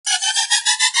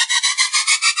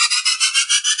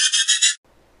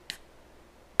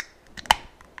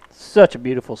Such a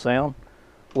beautiful sound.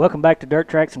 Welcome back to Dirt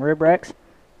Tracks and Rib Racks,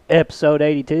 episode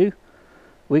 82.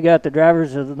 We got the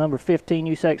drivers of the number 15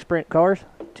 USAC Sprint cars,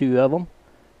 two of them,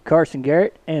 Carson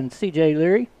Garrett and CJ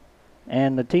Leary,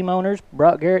 and the team owners,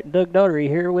 Brock Garrett and Doug Daugherty,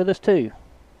 here with us too.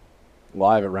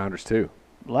 Live at Rounders 2.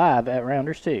 Live at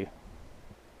Rounders 2.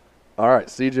 All right,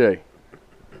 CJ,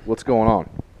 what's going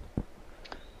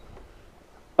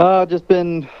on? Just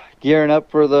been gearing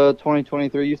up for the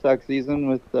 2023 USAC season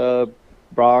with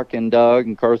Brock and Doug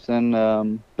and Carson,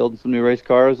 building some new race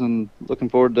cars and looking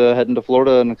forward to heading to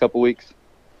Florida in a couple weeks.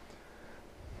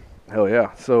 Hell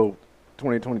yeah. So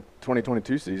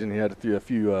 2022 season, he had a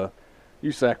few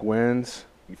USAC wins.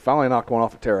 He finally knocked one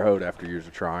off at Terre Haute after years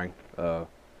of trying. How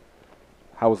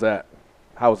was that?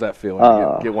 How was that feeling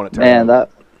to get one at Terre Haute?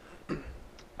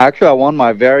 Actually, I won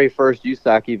my very first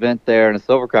USAC event there in a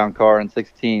Silver Crown car in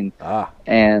 16.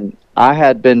 And I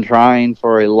had been trying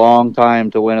for a long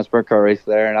time to win a sprint car race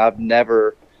there, and I'd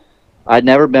never been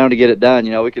able to get it done.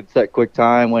 You know, we could set quick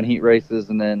time, win heat races,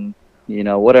 and then, you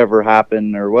know, whatever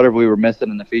happened or whatever we were missing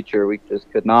in the future, we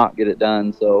just could not get it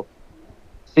done. So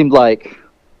it seemed like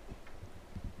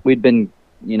we'd been,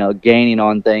 you know, gaining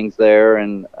on things there,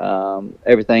 and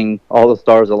everything, all the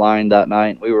stars aligned that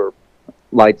night. We were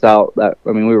lights out.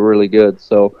 We were really good.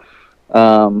 So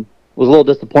was a little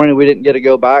disappointed we didn't get to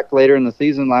go back later in the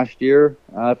season last year.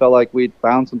 I felt like we'd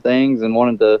found some things and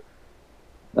wanted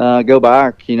to go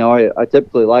back. You know, I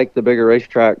typically like the bigger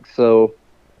racetracks. So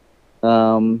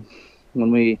when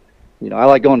we, you know, I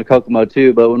like going to Kokomo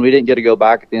too, but when we didn't get to go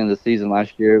back at the end of the season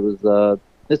last year,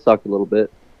 it sucked a little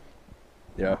bit.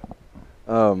 Yeah.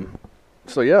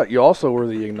 So yeah, you also were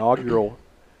the inaugural.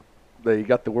 They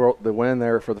got the win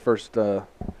there for the first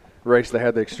race they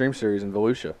had the Extreme Series in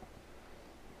Volusia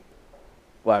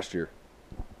last year.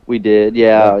 We did,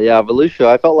 yeah. Volusia.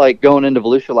 I felt like going into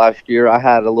Volusia last year, I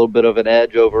had a little bit of an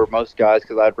edge over most guys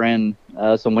because I'd ran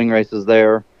some wing races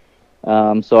there.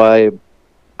 So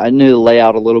I knew the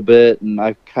layout a little bit, and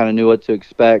I kind of knew what to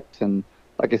expect. And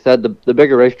like I said, the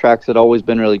bigger racetracks had always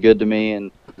been really good to me.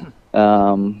 And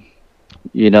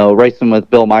you know, racing with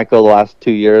Bill Michael the last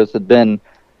 2 years had been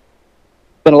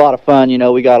a lot of fun. You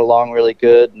know, we got along really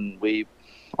good, and we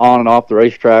on and off the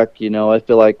racetrack, you know, I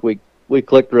feel like we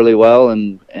clicked really well,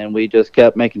 and we just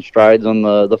kept making strides on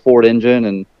the Ford engine,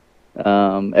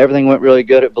 and everything went really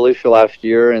good at Volusia last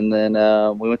year. And then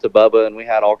we went to Bubba, and we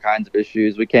had all kinds of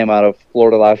issues. We came out of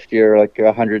Florida last year like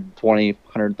 120,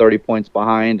 130 points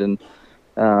behind,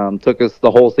 and took us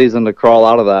the whole season to crawl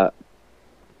out of that.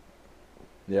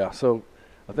 Yeah, so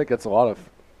I think that's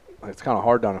it's kind of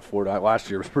hard down in Florida. Last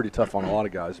year was pretty tough on a lot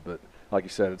of guys, but like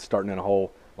you said, it's starting in a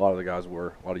hole. A lot of you guys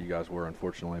were,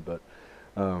 unfortunately. But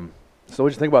so what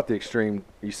did you think about the Extreme?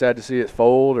 Are you sad to see it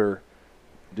fold, or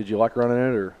did you like running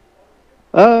it, or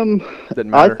didn't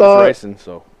matter? It's racing,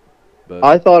 so. But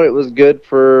I thought it was good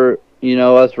for, you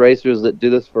know, us racers that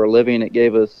do this for a living. It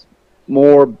gave us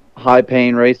more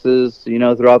high-paying races, you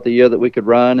know, throughout the year that we could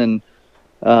run, and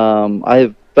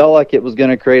I felt like it was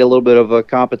going to create a little bit of a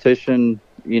competition,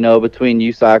 you know, between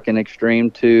USAC and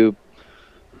Extreme to,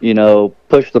 you know,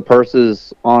 push the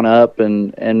purses on up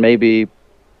and maybe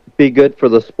be good for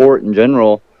the sport in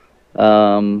general.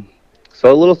 So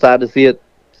a little sad to see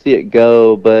it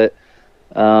go, but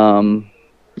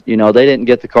you know, they didn't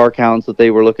get the car counts that they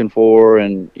were looking for,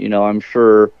 and you know, I'm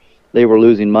sure they were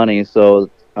losing money. So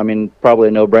I mean, probably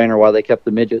a no-brainer why they kept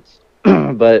the midgets.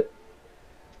 But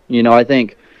you know, I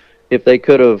think if they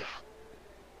could have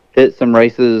hit some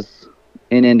races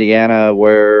in Indiana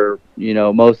where, you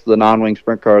know, most of the non-wing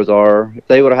sprint cars are, if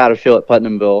they would have had a show at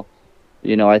Putnamville,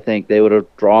 you know, I think they would have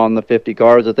drawn the 50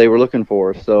 cars that they were looking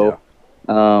for. So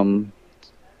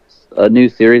a new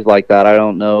series like that, I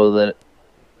don't know that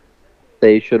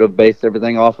they should have based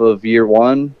everything off of year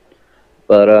one,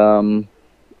 but who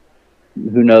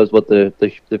knows what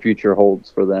the future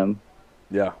holds for them.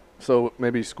 Yeah. So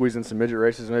maybe squeeze in some midget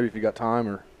races, maybe if you got time,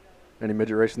 or any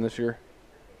midget racing this year?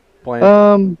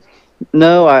 Playing?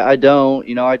 No, I don't.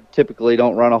 You know, I typically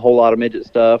don't run a whole lot of midget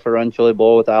stuff. I run Chili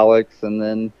Bowl with Alex, and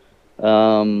then,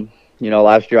 you know,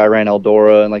 last year I ran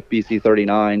Eldora and like BC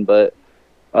 39. But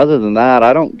other than that,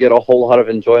 I don't get a whole lot of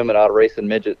enjoyment out of racing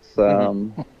midgets.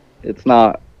 It's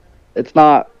not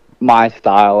my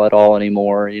style at all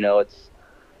anymore. You know,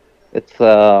 it's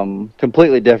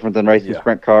completely different than racing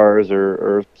sprint cars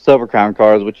or Silver Crown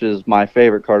cars, which is my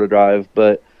favorite car to drive.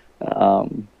 But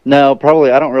no,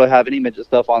 probably I don't really have any midget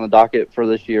stuff on the docket for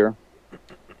this year.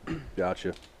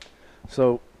 Gotcha.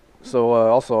 So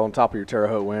also on top of your Terre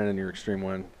Haute win and your Extreme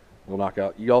win, we'll knock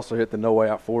out. You also hit the No Way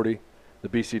Out 40, the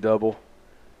BC double,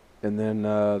 and then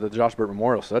the Josh Burt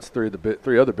Memorial. So that's three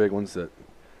other big ones that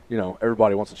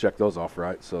everybody wants to check those off,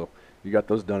 right? So you got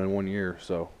those done in 1 year.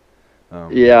 So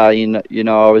Yeah,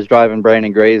 I was driving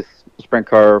Brandon Gray's sprint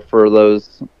car for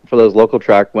those local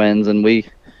track wins, and we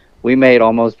made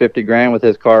almost 50 grand with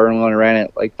his car, and we only ran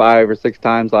it like 5 or 6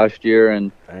 times last year.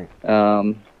 And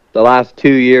the last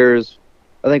 2 years,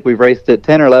 I think we've raced it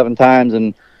 10 or 11 times,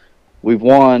 and we've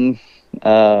won.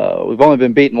 We've only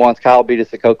been beaten once. Kyle beat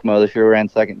us at Kokomo this year. We ran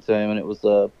second to him, and it was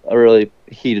a really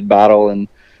heated battle. And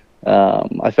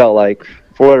I felt like,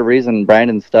 for whatever reason,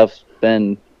 Brandon's stuff's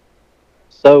been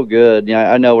so good.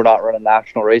 I know we're not running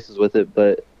national races with it,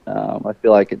 but I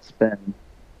feel like it's been,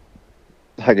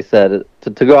 like I said,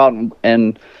 to go out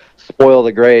and spoil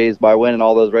the Grays by winning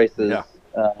all those races. Yeah.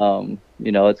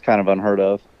 It's kind of unheard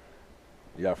of.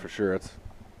 Yeah, for sure.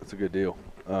 That's a good deal.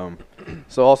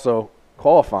 So also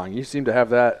qualifying, you seem to have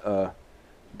that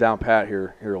down pat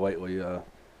here lately. You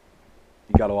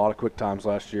got a lot of quick times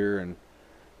last year, and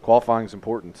qualifying is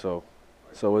important. So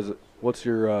what's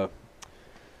your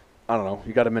I don't know,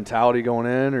 you got a mentality going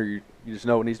in, or you just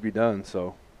know what needs to be done?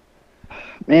 So,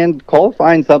 man,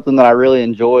 qualifying something that I really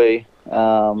enjoy.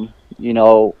 When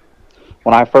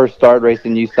I first started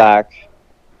racing USAC,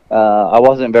 I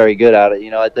wasn't very good at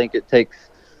it. I think it takes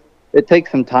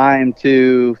some time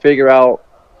to figure out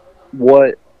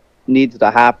what needs to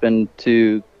happen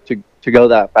to go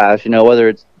that fast. Whether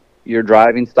it's your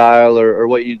driving style or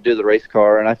what you do to the race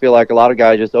car. And I feel like a lot of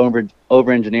guys just over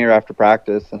engineer after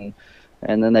practice, and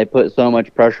then they put so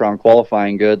much pressure on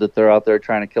qualifying good that they're out there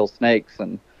trying to kill snakes,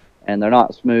 and they're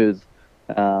not smooth.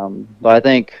 But I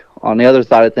think on the other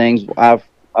side of things, I've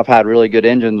had really good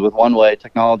engines with one-way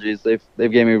technologies. They've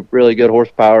gave me really good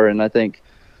horsepower, and I think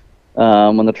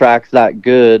when the track's that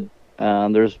good,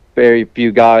 there's very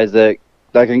few guys that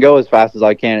can go as fast as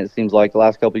I can. It seems like the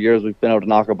last couple of years we've been able to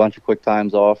knock a bunch of quick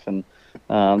times off, and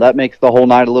that makes the whole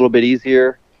night a little bit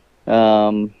easier.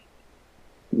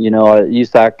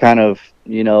 USAC kind of,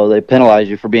 they penalize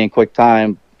you for being quick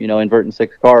time, inverting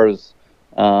 6 cars,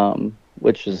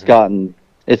 which has gotten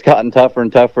tougher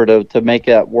and tougher to make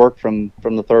that work from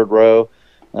the third row.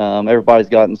 Everybody's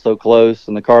gotten so close,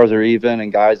 and the cars are even,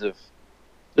 and guys have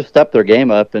just stepped their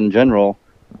game up in general.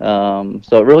 So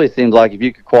it really seems like if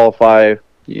you could qualify,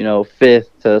 5th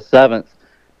to 7th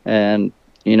and,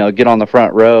 get on the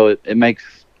front row, it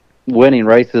makes winning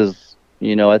races,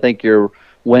 I think your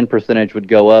win percentage would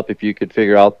go up if you could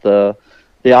figure out the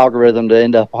algorithm to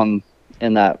end up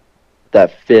in that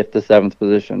 5th to 7th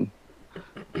position.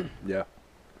 Yeah.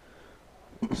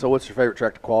 So what's your favorite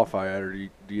track to qualify at, or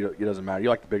it doesn't matter? You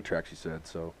like the big tracks, you said,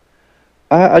 so.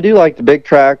 I do like the big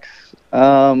tracks.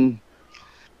 Honestly,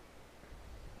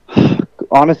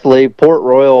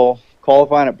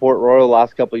 qualifying at Port Royal the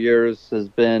last couple of years has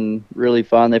been really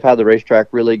fun. They've had the racetrack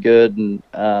really good, and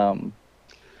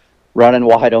running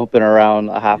wide open around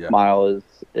a half mile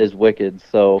is wicked.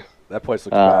 So that place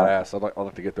looks badass. I'd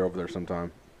like to get over there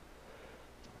sometime.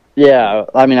 Yeah,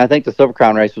 I think the Silver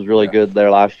Crown race was really good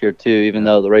there last year too, even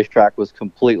though the racetrack was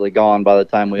completely gone by the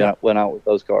time we went out with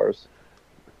those cars.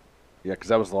 Yeah, because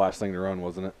that was the last thing to run,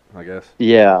 wasn't it? I guess.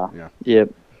 Yeah. Yep.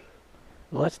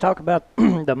 Let's talk about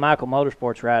the Michael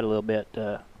Motorsports ride a little bit.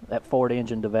 That Ford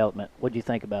engine development. What do you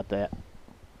think about that?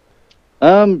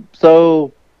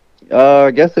 So I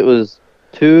guess it was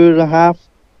 3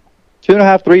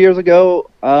 years ago.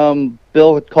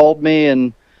 Bill had called me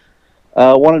and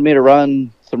wanted me to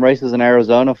run some races in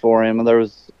Arizona for him, and there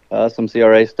was some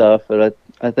CRA stuff. But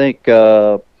I think,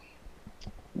 oh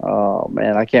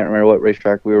man, I can't remember what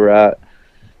racetrack we were at.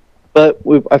 But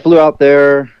I flew out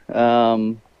there,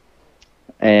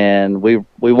 and we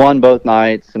won both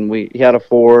nights. And he had a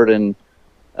Ford and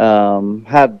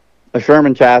had a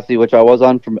Sherman chassis, which I was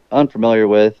unfamiliar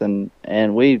with, and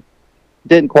we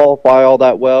didn't qualify all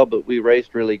that well, but we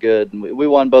raced really good, and we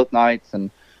won both nights,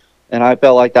 and I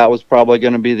felt like that was probably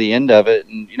going to be the end of it,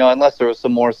 and unless there was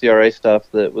some more CRA stuff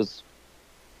that was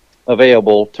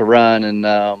available to run.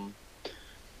 And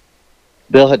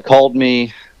Bill had called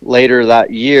me later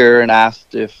that year and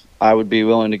asked if I would be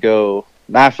willing to go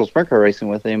national sprint car racing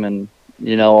with him, and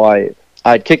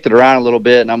I'd kicked it around a little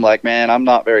bit, and I'm like, man, I'm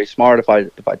not very smart if I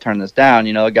turn this down.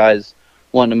 A guy's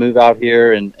wanting to move out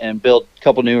here and build a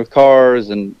couple newer cars,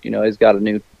 and he's got a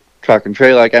new truck and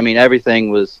trailer.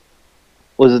 Everything was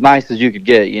as nice as you could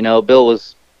get. Bill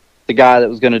was the guy that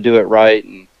was going to do it right,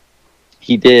 and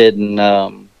he did. And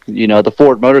the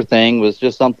Ford motor thing was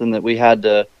just something that we had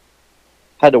to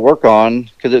work on,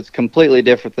 because it's completely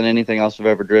different than anything else I've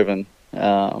ever driven.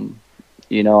 And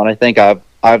I think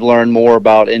I've learned more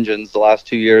about engines the last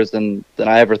 2 years than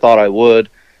I ever thought I would.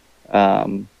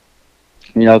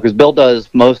 Because Bill does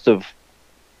most of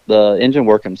the engine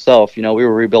work himself. You know, we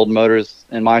were rebuilding motors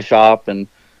in my shop and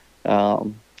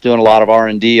doing a lot of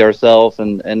R&D ourselves,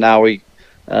 and now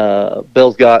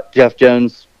Bill's got Jeff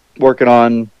Jones working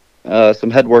on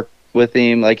some head work with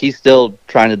him. Like, he's still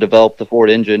trying to develop the Ford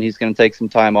engine. He's going to take some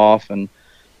time off, and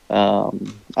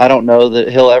I don't know that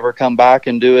he'll ever come back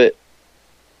and do it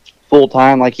full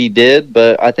time like he did,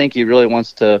 but I think he really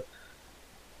wants to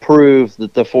prove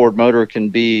that the Ford motor can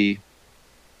be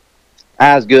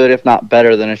as good, if not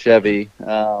better, than a Chevy.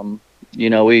 You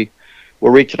know, we're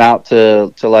reaching out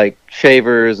to like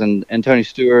Shavers and Tony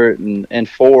Stewart and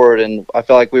Ford, and I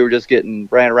felt like we were just getting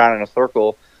ran around in a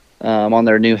circle on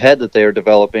their new head that they were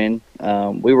developing.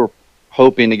 We were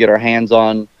hoping to get our hands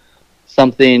on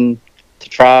something to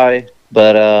try,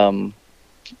 but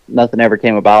nothing ever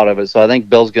came about of it. So I think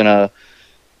Bill's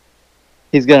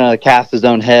he's gonna cast his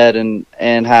own head and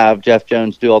have Jeff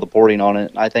Jones do all the porting on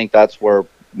it. I think that's where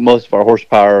most of our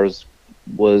horsepower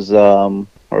was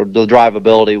or the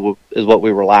drivability is what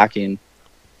we were lacking.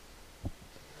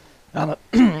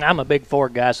 I'm a big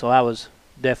Ford guy, so I was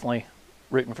definitely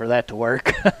rooting for that to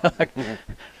work.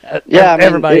 Yeah, I mean,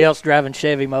 everybody else driving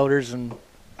Chevy motors and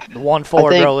the one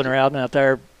Ford rolling around out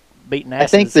there beating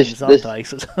asses in some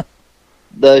places.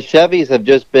 The Chevys have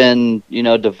just been, you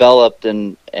know, developed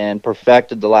and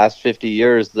perfected the last 50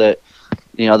 years that,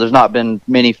 you know, there's not been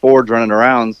many Fords running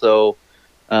around, so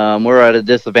we're at a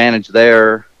disadvantage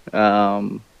there.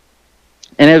 And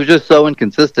it was just so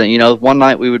inconsistent. You know, one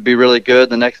night we would be really good,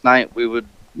 the next night we would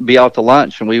be out to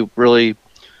lunch, and we really,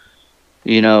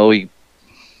 you know,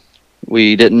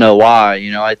 we didn't know why.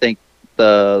 You know, I think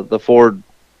the Ford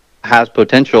has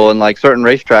potential, and like certain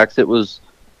racetracks, it was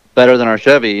better than our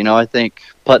Chevy. You know, I think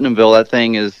Putnamville, that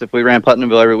thing is, if we ran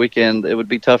Putnamville every weekend, it would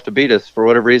be tough to beat us. For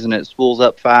whatever reason, it spools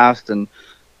up fast, and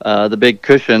the big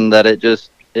cushion that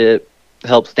it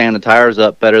helps stand the tires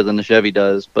up better than the Chevy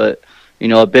does. But, you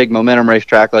know, a big momentum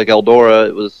racetrack like Eldora,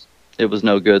 it was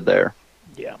no good there.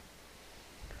 Yeah.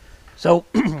 So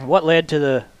what led to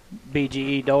the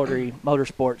BGE Daugherty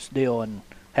Motorsports deal, and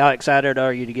how excited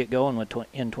are you to get going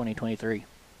in 2023?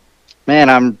 Man,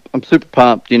 I'm super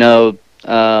pumped. You know,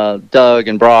 Doug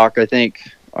and Brock, I think,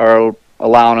 are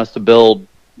allowing us to build,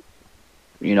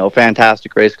 you know,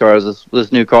 fantastic race cars.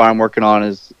 This new car I'm working on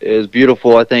is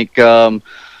beautiful. I think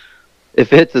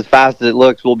if it's as fast as it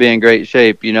looks, we'll be in great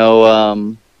shape. You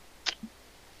know,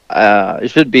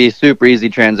 it should be a super easy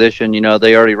transition. You know,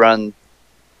 they already run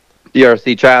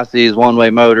DRC chassis, one-way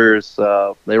motors.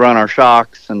 They run our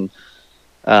shocks, and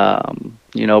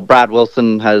you know, Brad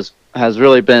Wilson has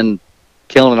really been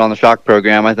killing it on the shock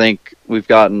program. I think we've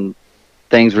gotten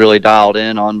things really dialed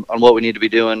in on what we need to be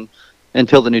doing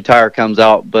until the new tire comes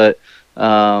out. But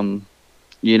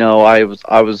you know, I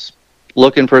was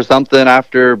looking for something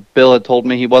after Bill had told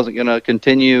me he wasn't going to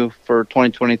continue for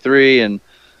 2023, and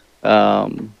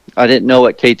I didn't know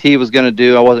what KT was going to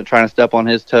do. I wasn't trying to step on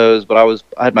his toes, but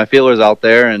I had my feelers out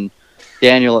there, and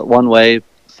Daniel at One Way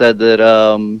said that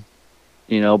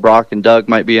you know, Brock and Doug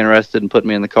might be interested in putting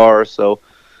me in the car. So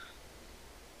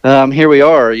here we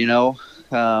are. You know,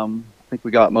 I think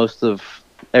we got most of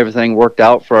everything worked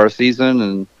out for our season,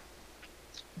 and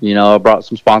you know, I brought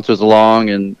some sponsors along,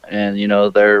 and you know,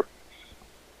 they're,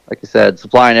 like I said,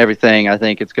 supplying everything. I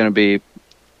think it's going to be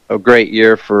a great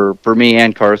year for me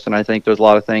and Carson. I think there's a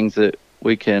lot of things that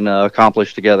we can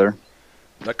accomplish together.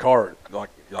 That car, like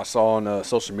I saw on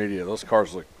social media, those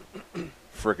cars look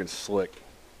freaking slick.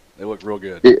 They look real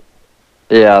good.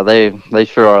 Yeah, they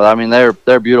sure are. I mean,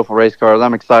 they're beautiful race cars.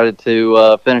 I'm excited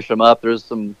to finish them up. There's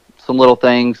some little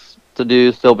things to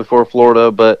do still before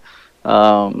Florida, but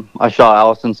I shot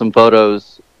Allison some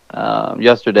photos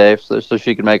yesterday so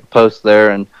she could make a post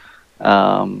there, and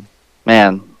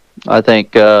man, I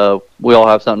think we all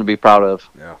have something to be proud of.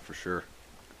 Yeah, for sure.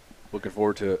 Looking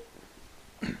forward to it.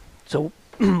 So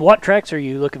what tracks are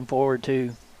you looking forward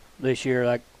to this year?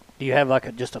 Like, do you have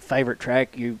like just a favorite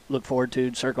track you look forward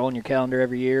to circle on your calendar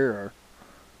every year? Or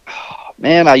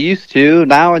man, I used to.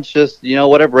 Now it's just, you know,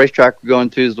 whatever racetrack we're going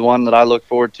to is the one that I look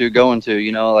forward to going to.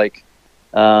 You know, like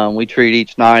we treat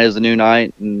each night as a new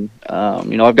night, and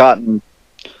you know, I've gotten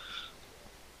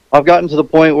to the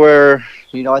point where,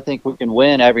 you know, I think we can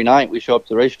win every night we show up to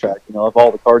the racetrack. You know, if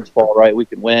all the cards fall right, we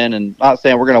can win. And not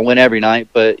saying we're going to win every night,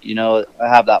 but, you know, I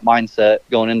have that mindset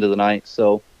going into the night.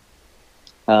 So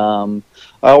I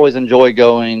always enjoy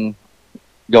going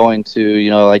to, you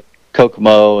know, like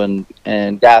Kokomo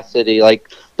and Gas City, like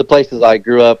the places I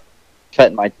grew up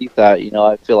cutting my teeth at. You know,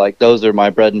 I feel like those are my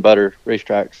bread and butter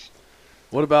racetracks.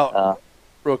 What about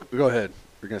go ahead.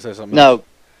 You're going to say something no, else?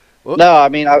 Whoop. No, I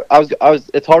mean, I was.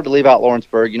 It's hard to leave out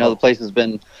Lawrenceburg. You know, the place has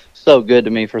been so good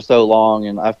to me for so long,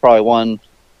 and I've probably won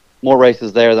more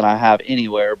races there than I have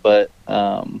anywhere. But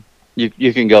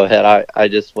you can go ahead. I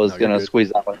just was No, you're gonna good. squeeze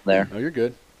that one in there. No, you're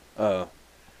good.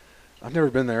 I've never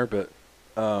been there, but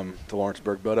to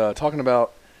Lawrenceburg. But talking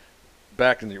about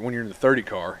back when you're in the 30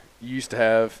 car, you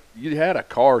had a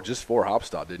car just for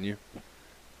Hopstop, didn't you?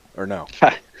 Or no?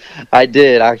 I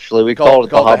did actually. We called it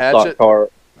the called the Hopstock Hatchet? car.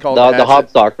 Called The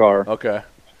Hatchet? Hopstock car. Okay.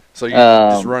 So you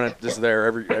just Um, run it just there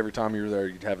every time you were there.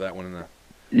 You'd have that one in the.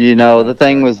 You know, the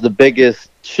thing Right. was the biggest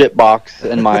shit box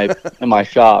in my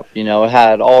shop. You know, it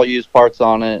had all used parts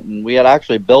on it, and we had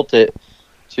actually built it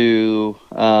to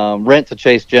rent to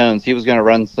Chase Jones. He was going to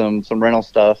run some rental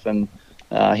stuff, and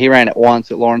he ran it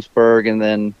once at Lawrenceburg, and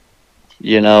then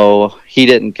he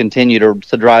didn't continue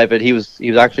to drive it. He was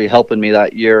actually helping me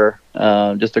that year,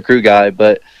 just a crew guy.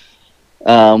 But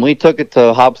we took it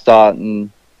to Hopstot,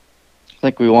 and I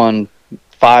think we won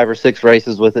 5 or 6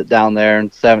 races with it down there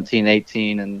in 17,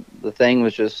 18, and the thing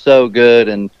was just so good.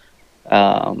 And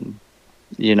my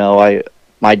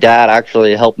dad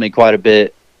actually helped me quite a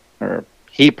bit, or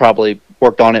he probably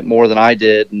worked on it more than I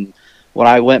did. And when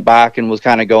I went back and was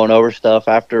kind of going over stuff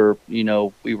after we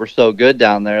were so good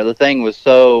down there, the thing was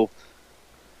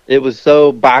it was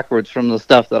so backwards from the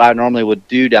stuff that I normally would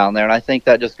do down there. And I think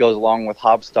that just goes along with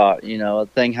Hopstot. The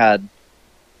thing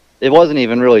it wasn't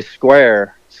even really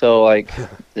square. So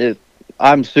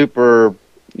I'm super,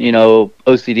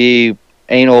 OCD,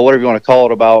 anal, whatever you want to call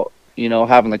it, about,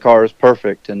 having the cars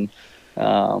perfect. And,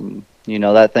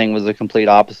 that thing was a complete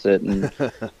opposite. And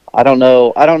I don't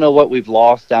know what we've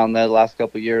lost down there the last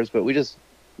couple of years, but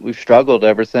we've struggled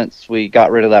ever since we got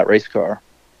rid of that race car.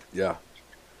 Yeah.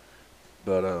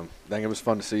 But dang, it was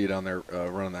fun to see you down there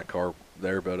running that car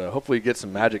there. But hopefully you get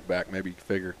some magic back. Maybe you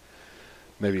figure.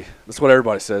 Maybe that's what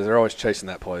everybody says. They're always chasing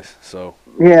that place. So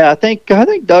yeah, I think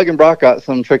Doug and Brock got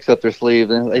some tricks up their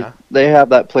sleeve, and they have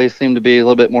that place seem to be a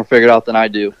little bit more figured out than I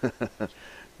do.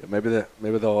 maybe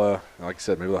they'll like I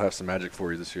said, maybe they'll have some magic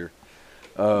for you this year.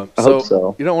 I hope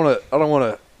so. You don't want to. I don't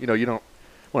want to. You don't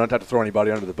want to have to throw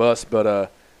anybody under the bus. But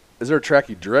is there a track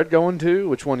you dread going to?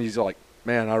 Which one he's like,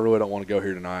 man, I really don't want to go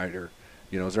here tonight? Or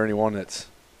is there anyone that's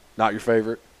not your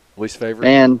favorite, least favorite?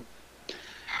 And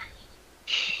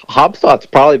Hopstot's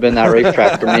probably been that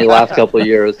racetrack for me the last couple of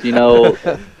years.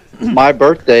 My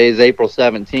birthday is April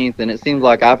 17th, and it seems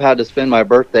like I've had to spend my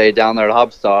birthday down there at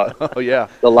Hopstot. Oh yeah.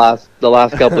 The last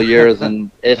couple of years,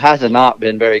 and it has not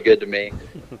been very good to me.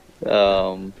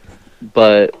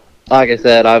 But like I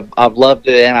said, I've loved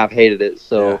it and I've hated it.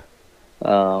 So,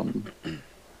 and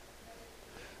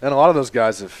a lot of those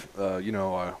guys have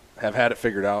have had it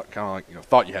figured out, kind of like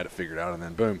thought you had it figured out, and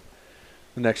then boom,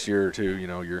 the next year or two,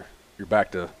 you're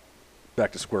back to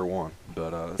square one.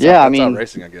 But that's how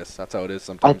racing, I guess. That's how it is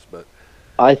sometimes. But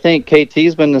I think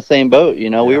KT's been in the same boat. We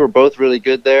were both really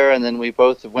good there, and then we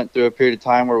both have went through a period of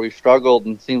time where we've struggled,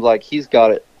 and it seems like he's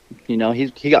got it.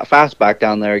 He got fast back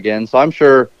down there again. So I'm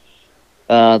sure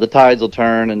the tides will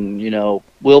turn, and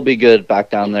we'll be good back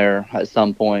down there at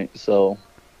some point. So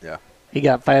yeah, he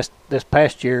got fast this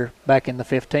past year back in the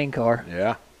 15 car.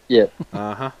 Yeah.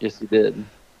 Yes, he did.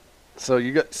 So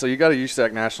you got a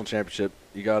USAC national championship.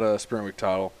 You got a sprint week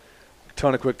title, a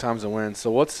ton of quick times and wins. So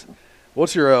what's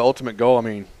your ultimate goal? I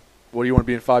mean, what do you want to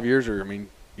be in 5 years? Or you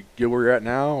get where you're at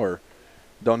now, or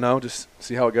don't know? Just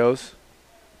see how it goes.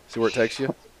 See where it takes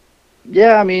you.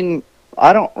 Yeah,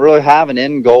 I don't really have an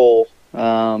end goal.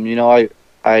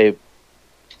 I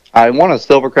won a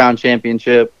Silver Crown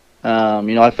championship.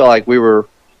 I felt like we were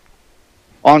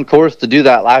on course to do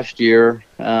that last year.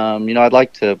 I'd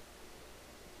like to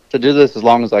do this as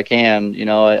long as I can.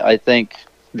 I think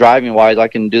driving wise, I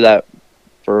can do that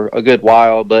for a good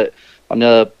while. But on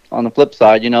the flip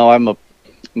side, I'm a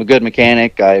good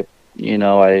mechanic. I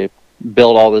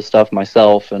build all this stuff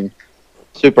myself and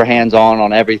super hands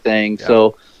on everything. Yeah.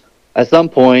 So at some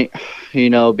point,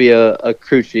 be a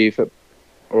crew chief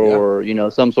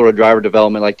or some sort of driver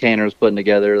development like Tanner's putting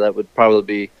together. That would probably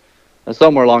be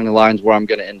somewhere along the lines where I'm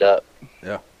going to end up.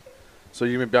 Yeah. So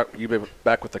you be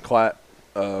back with the Klatt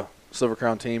Silver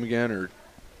Crown team again, or?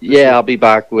 Yeah, I'll be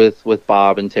back with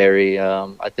Bob and Terry.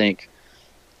 I think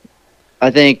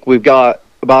we've got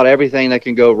about everything that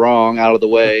can go wrong out of the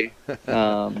way.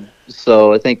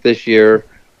 So I think this year,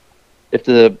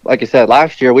 like I said,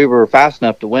 last year we were fast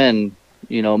enough to win,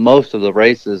 most of the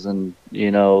races, and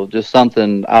just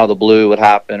something out of the blue would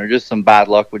happen, or just some bad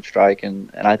luck would strike,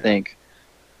 and I think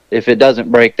if it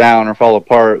doesn't break down or fall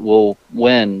apart, we'll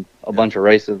win a bunch of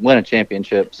races, win a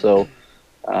championship. So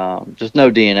just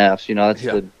no DNFs. That's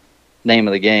the name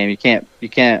of the game. You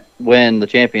can't win the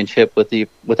championship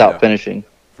without finishing.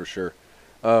 For sure.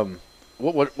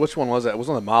 Which one was that? It was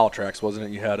on the mile tracks, wasn't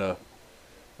it? You had a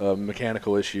a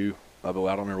mechanical issue. I don't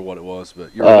remember what it was,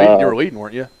 but you were leading,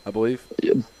 weren't you? I believe.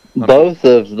 Both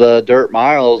of the dirt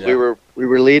miles, Yeah. we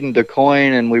were leading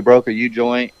DeCoin, and we broke a U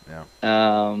joint. Yeah.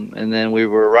 And then we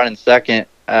were running second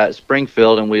at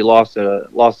Springfield, and we lost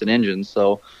an engine.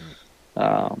 So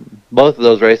both of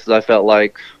those races, I felt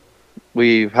like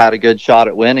we had a good shot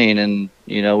at winning, and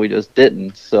we just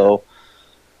didn't. So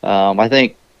I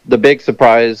think the big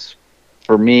surprise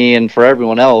for me and for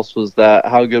everyone else was that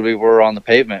how good we were on the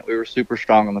pavement. We were super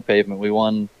strong on the pavement. We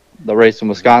won the race in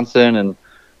Wisconsin,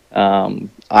 and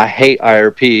I hate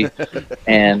IRP,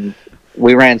 and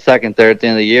we ran second there at the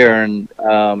end of the year. And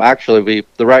actually,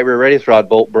 the right rear radius rod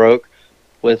bolt broke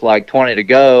with like 20 to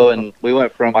go, and we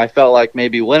went from, I felt like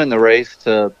maybe winning the race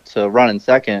to running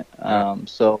second.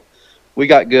 So we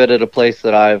got good at a place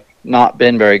that I've not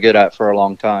been very good at for a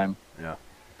long time. Yeah.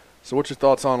 So what's your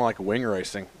thoughts on like wing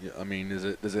racing? I mean, does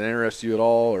it interest you at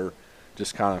all, or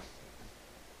just kind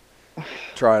of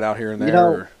try it out here and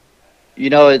there?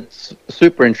 It's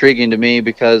super intriguing to me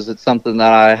because it's something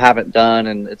that I haven't done,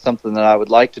 and it's something that I would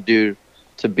like to do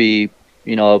to be,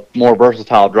 a more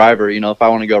versatile driver. If I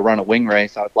want to go run a wing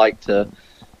race, I'd like to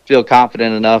feel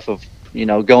confident enough of,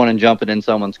 going and jumping in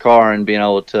someone's car and being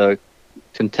able to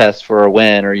contest for a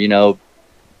win, or,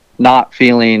 not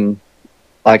feeling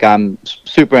like I'm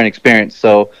super inexperienced.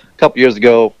 So a couple years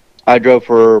ago, I drove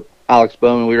for Alex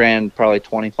Bowman. We ran probably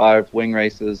 25 wing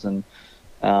races, and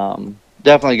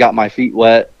definitely got my feet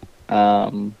wet.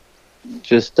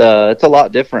 It's a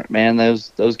lot different, man.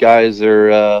 Those guys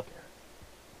are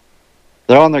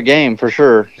they're on their game for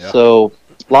sure. Yeah. So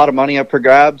a lot of money up for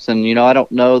grabs, and I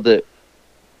don't know that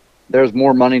there's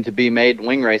more money to be made in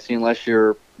wing racing unless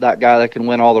you're that guy that can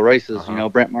win all the races.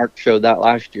 Brent Mark showed that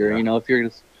last year. Yeah. If you're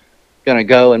just gonna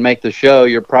go and make the show,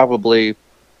 you're probably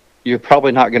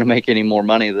not gonna make any more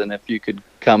money than if you could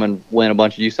come and win a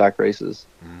bunch of USAC races.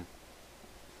 Mm-hmm.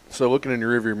 So looking in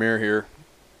your rearview mirror here,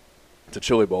 it's a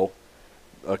Chili Bowl,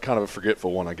 kind of a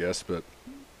forgetful one, I guess, but.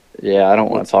 Yeah, I don't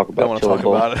want to talk about Chili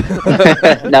Bowl. About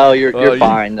it. No, you're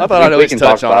fine. I thought I'd at least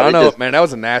touch on it. I know, man, man, that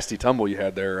was a nasty tumble you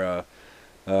had there.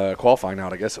 Qualifying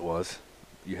out, I guess it was.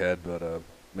 You had, but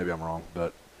maybe I'm wrong.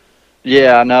 But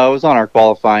yeah, no, it was on our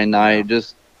qualifying night. Yeah.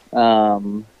 Just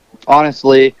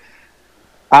honestly,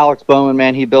 Alex Bowman,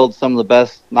 man, he builds some of the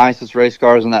best, nicest race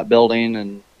cars in that building,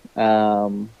 and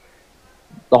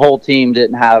the whole team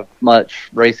didn't have much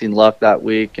racing luck that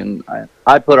week, and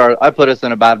I put us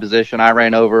in a bad position. I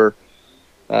ran over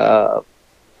a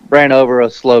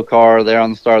slow car there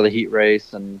on the start of the heat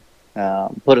race, and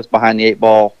put us behind the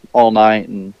 8-ball all night,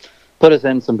 and put us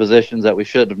in some positions that we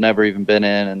should have never even been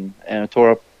in, and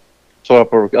tore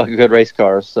up a good race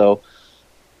car. So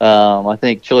I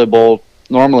think Chili Bowl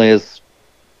normally is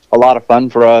a lot of fun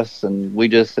for us, and we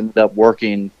just ended up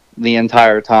working the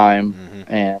entire time,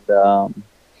 and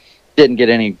didn't get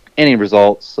any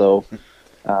results. So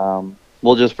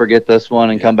we'll just forget this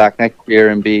one and come back next year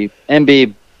and be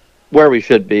where we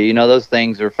should be. Those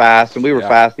things are fast, and we were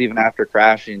fast even after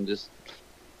crashing. Just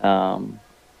no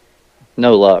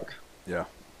luck. Yeah,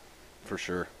 for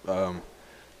sure. You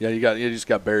just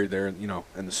got buried there, in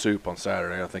the soup on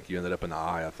Saturday. I think you ended up in the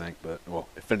eye. But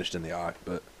it finished in the eye.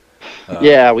 But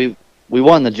yeah, we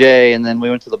won the J, and then we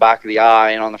went to the back of the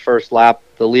I, and on the first lap,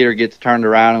 the leader gets turned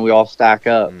around, and we all stack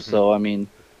up. Mm-hmm. So, I mean,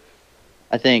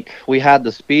 I think we had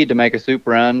the speed to make a soup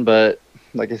run, but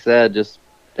like I said, just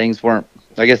things weren't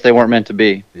meant to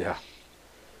be. Yeah.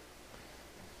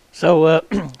 So,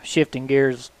 shifting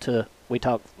gears we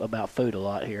talk about food a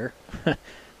lot here.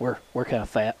 we're kind of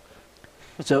fat.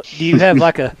 So, do you have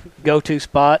like a go-to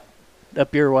spot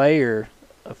up your way, or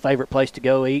a favorite place to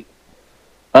go eat?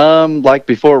 Like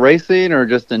before racing, or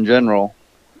just in general?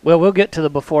 Well, we'll get to the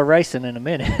before racing in a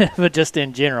minute, but just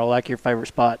in general, like your favorite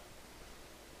spot.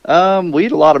 We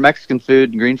eat a lot of Mexican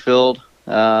food in Greenfield.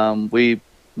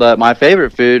 But my favorite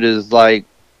food is like,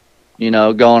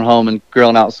 going home and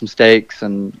grilling out some steaks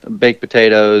and baked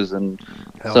potatoes and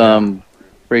some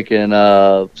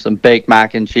baked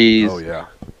mac and cheese. Oh yeah.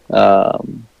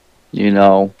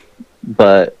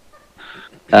 But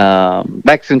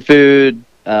Mexican food,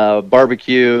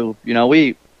 barbecue, we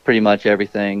eat pretty much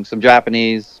everything. Some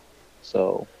Japanese.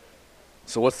 So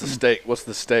what's the steak? What's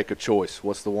the steak of choice?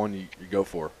 What's the one you go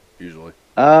for usually?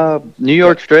 New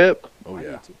York strip. Oh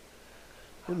yeah.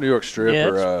 New York strip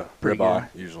or ribeye,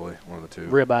 usually one of the two.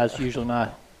 Ribeye's usually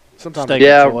not Sometimes steak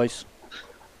of choice.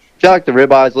 I feel like the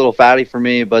ribeye's a little fatty for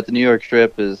me, but the New York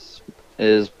strip is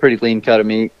pretty clean cut of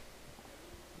meat.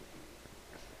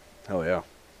 Hell yeah.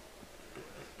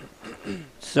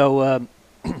 So,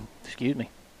 excuse me.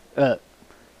 Do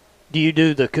you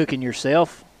do the cooking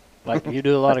yourself? Like, you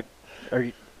do a lot of,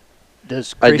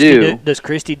 Does I Christy do. Does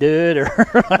Christy do it or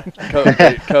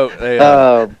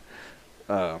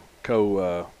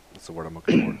what's the word I'm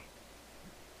looking for?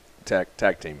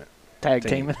 Tag team it. tag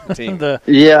Team. teaming? Team.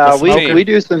 Yeah, The smoker. we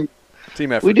do some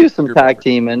Team effort. we do some Group tag effort.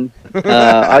 teaming.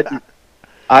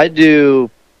 I do,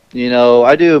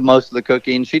 I do most of the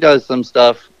cooking. She does some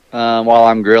stuff while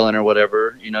I'm grilling or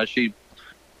whatever.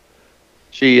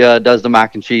 She does the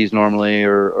mac and cheese normally,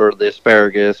 or the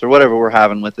asparagus or whatever we're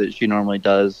having with it. She normally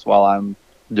does while I'm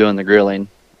doing the grilling.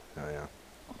 Oh, yeah.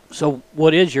 So,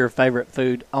 what is your favorite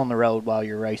food on the road while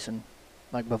you're racing,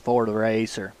 like before the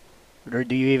race, or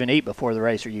do you even eat before the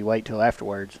race, or you wait till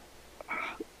afterwards?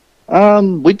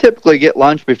 We typically get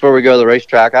lunch before we go to the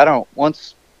racetrack. I don't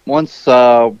once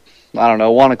I don't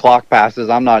know 1 o'clock passes.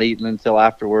 I'm not eating until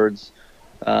afterwards.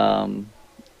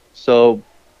 So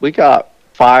we got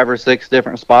 5 or 6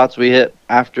 different spots we hit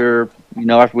after we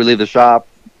leave the shop.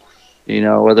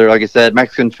 Whether, like I said,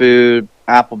 Mexican food,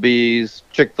 Applebee's,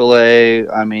 Chick-fil-A.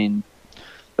 I mean,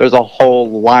 there's a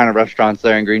whole line of restaurants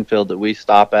there in Greenfield that we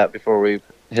stop at before we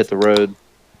hit the road.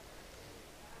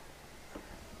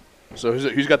 So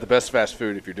who's got the best fast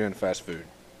food if you're doing fast food?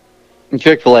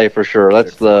 Chick-fil-A for sure.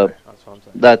 That's Chick-fil-A. That's what I'm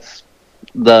saying. that's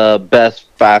the best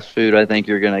fast food I think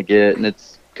you're gonna get, and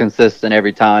it's consistent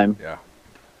every time. Yeah.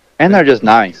 And they're just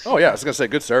nice. Oh, yeah. I was going to say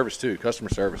good service, too. Customer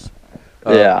service.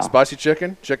 Yeah. Spicy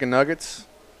chicken nuggets.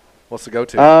 What's the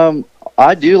go-to?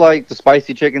 I do like the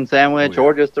spicy chicken sandwich Oh, yeah.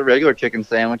 or just a regular chicken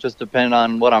sandwich, just depending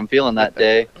on what I'm feeling that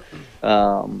day. The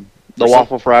For some-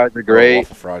 waffle fries are great.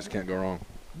 Waffle fries can't go wrong.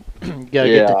 You gotta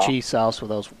get the Yeah. cheese sauce with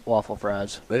those waffle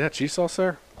fries. They have cheese sauce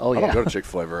there? Oh I don't yeah. go to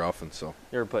Chick-fil-A very often, so.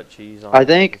 You ever put cheese on I a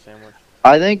think- chicken sandwich?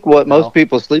 I think what No. most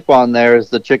people sleep on there is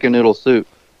the chicken noodle soup.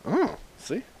 Oh,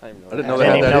 see? I didn't I didn't I know didn't they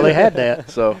had even that know they either. had that.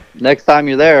 So, Next time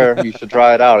you're there, you should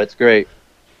try it out. It's great.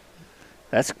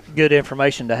 That's good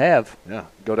information to have. yeah,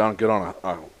 go down good on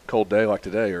a cold day like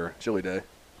today or a chilly day.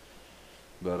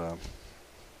 But,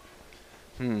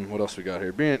 what else we got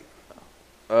here?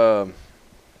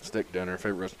 Steak dinner,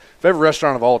 favorite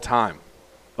restaurant of all time.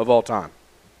 Of all time.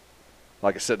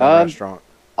 Like a sit-down restaurant.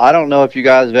 I don't know if you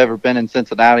guys have ever been in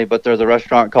Cincinnati, but there's a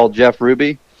restaurant called Jeff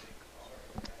Ruby,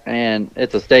 and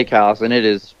it's a steakhouse, and it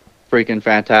is freaking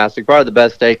fantastic. Probably the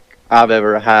best steak I've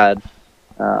ever had.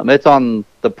 It's on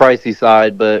the pricey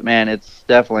side, but man, it's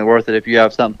definitely worth it if you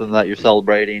have something that you're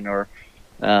celebrating or,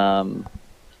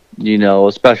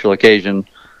 a special occasion.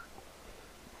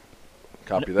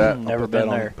 Copy that. I'll Never put that been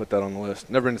there. Put that on the list.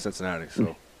 Never been to Cincinnati,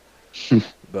 so.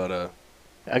 But,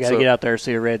 I gotta So- get out there and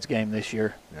see a Reds game this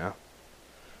year yeah.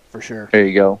 for sure. There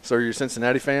you go. So you're a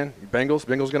Cincinnati fan? You Bengals?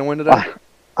 Bengals going to win today?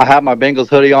 I have my Bengals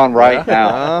hoodie on right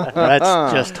now.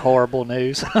 That's just horrible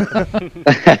news.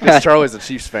 Because Charlie's a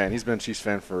Chiefs fan. He's been a Chiefs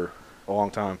fan for a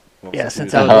long time. Well, yeah, he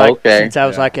since was- I was Oh, like okay. since I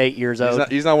was Yeah. like 8 years he's, old.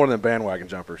 not, he's not one of them bandwagon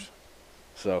jumpers.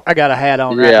 So I got a hat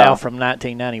on right Yeah. now from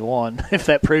 1991. If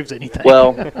that proves anything.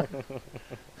 Well,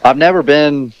 I've never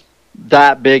been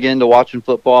that big into watching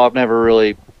football. I've never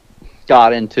really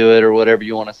got into it or whatever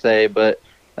you want to say. But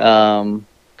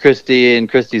Christy and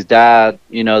Christy's dad,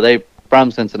 they from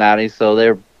Cincinnati, so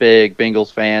they're big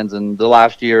Bengals fans. And the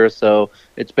last year or so,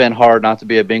 it's been hard not to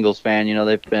be a Bengals fan.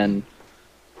 They've been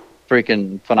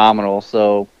freaking phenomenal.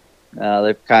 So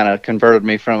they've kind of converted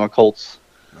me from a Colts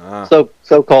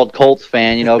so-called Colts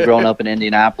fan, growing up in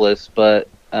Indianapolis. But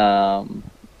no,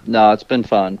 it's been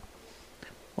fun.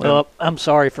 Well, I'm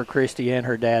sorry for Christy and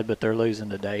her dad, but they're losing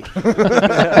today.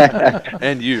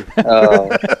 and you.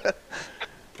 Uh,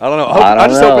 I don't know. I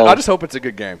don't know. I just hope it's a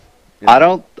good game. I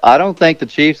don't think the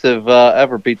Chiefs have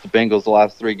ever beat the Bengals the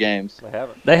last 3 games. They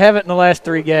haven't. They haven't in the last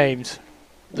 3 games.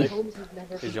 He's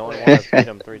the only one that's beat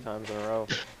them 3 times in a row.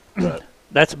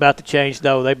 That's about to change,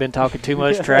 though. They've been talking too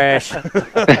much trash.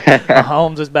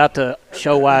 Mahomes is about to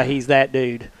show why he's that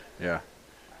dude. Yeah.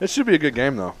 It should be a good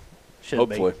game, though. Should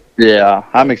Hopefully. Yeah,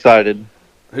 I'm excited.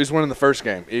 Who's winning the first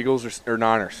game? Eagles or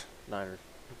Niners? Niners.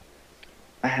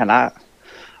 Man, I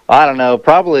don't know.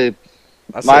 Probably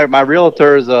I say- my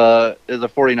realtor is a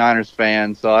 49ers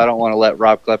fan, so I don't want to let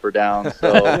Rob Klepper down.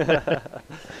 So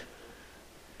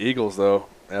Eagles, though,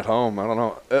 at home. I don't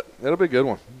know. It'll be a good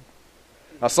one.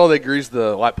 I saw they greased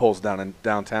the light poles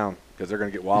downtown because they're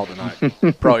going to get wild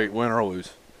tonight. Probably win or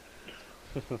lose.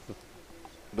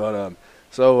 But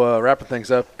so wrapping things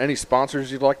up, any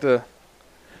sponsors you'd like to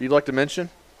mention?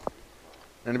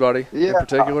 Anybody in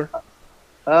particular?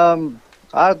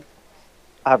 I've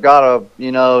got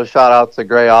a shout out to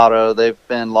Gray Auto. They've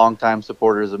been longtime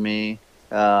supporters of me.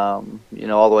 All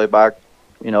the way back.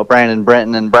 Brandon,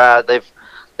 Brenton, and Brad.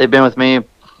 They've been with me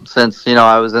since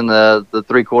I was in the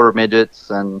 3/4 midgets,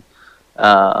 and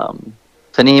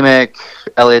Tanemic,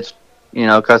 Elliot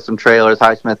custom trailers,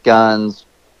 Highsmith guns,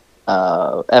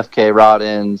 FK rod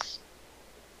ends,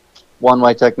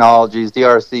 one-way technologies,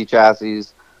 DRC chassis.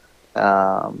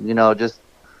 Just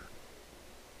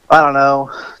I don't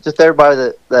know, just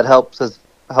everybody that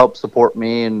helps support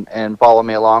me and follow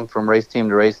me along from race team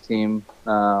to race team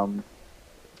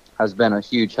has been a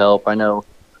huge help. I know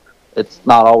it's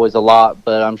not always a lot,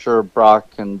 but I'm sure Brock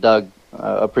and Doug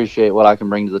appreciate what I can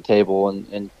bring to the table,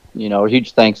 and a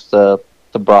huge thanks to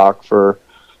Brock for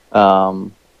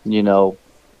bringing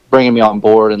me on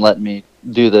board and letting me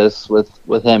do this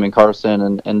with him and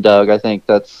Carson and Doug. I think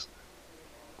that's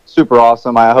super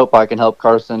awesome. I hope I can help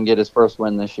Carson get his first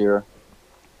win this year.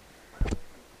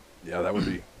 Yeah,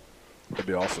 that'd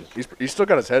be awesome. He's still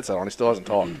got his headset on. He still hasn't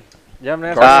talked. You haven't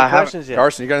asked me any questions yet.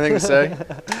 Carson, you got anything to say?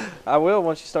 I will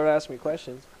once you start asking me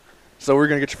questions. So we're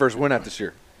gonna get your first win at this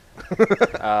year.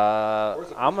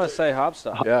 I'm gonna say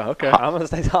Hopstop. Yeah, okay. I'm gonna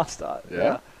say Hopstop.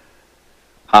 Yeah.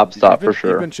 Hopstop for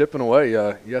sure. You've been chipping away.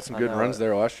 You had some I good know runs it.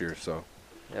 there last year. So.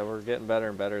 Yeah, we're getting better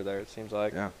and better there. It seems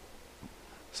like. Yeah.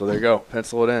 So there you go.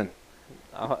 Pencil it in.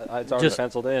 It's already Just-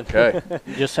 penciled in. Okay.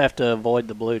 You just have to avoid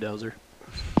the bulldozer.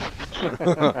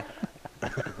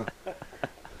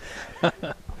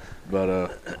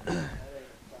 But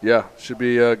yeah, should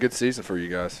be a good season for you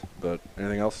guys. But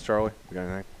anything else, Charlie? You got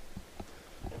anything?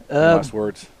 Last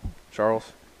words,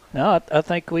 Charles? No, I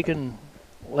think we can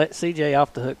let CJ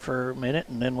off the hook for a minute,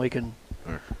 and then we can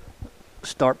All right.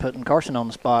 start putting Carson on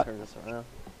the spot. Turn this around.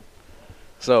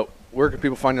 So where can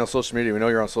people find you on social media? We know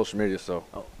you're on social media, so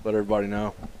let everybody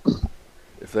know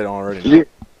if they don't already know.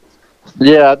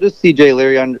 Yeah, just CJ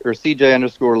Leary or CJ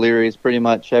 _ Leary is pretty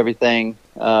much everything,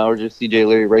 or just CJ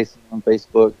Leary Racing on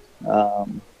Facebook. I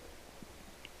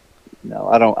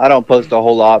don't post a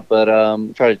whole lot, but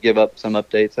try to give up some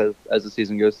updates as the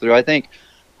season goes through. I think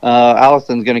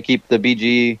Allison's going to keep the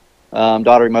BG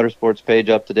Daughtery Motorsports page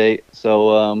up to date,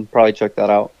 so probably check that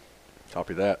out.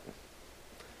 Copy that.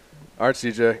 All right,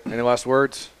 CJ. Any last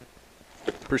words?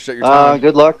 Appreciate your time.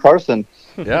 Good luck, Carson.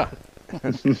 Yeah.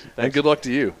 And good luck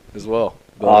to you as well.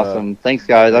 But, Awesome. Thanks,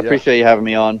 guys. I appreciate you having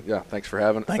me on. Yeah, thanks for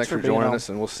having. Thanks for being joining on. us,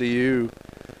 and we'll see you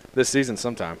this season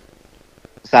sometime.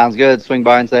 Sounds good. Swing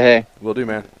by and say hey. Will do,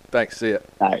 man. Thanks. See ya.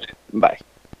 All right. Bye.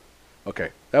 Okay,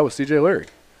 that was CJ Leary.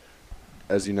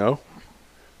 As you know,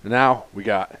 now we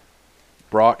got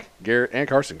Brock Garrett and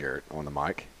Carson Garrett on the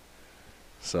mic.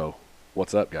 So,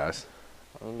 what's up, guys?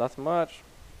 Nothing much.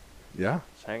 Yeah.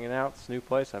 Just hanging out. It's a new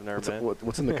place I've never been.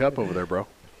 What's in the cup over there, bro?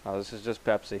 Oh, this is just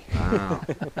Pepsi. Oh,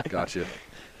 gotcha.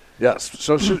 Yeah.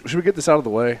 So should we get this out of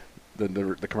the way?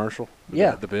 The commercial.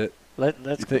 Yeah. The bit. Let's.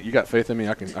 You think you got faith in me?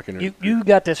 I can. You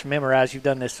got this memorized. You've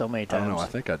done this so many I times. don't know. I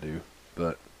think I do,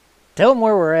 but Tell them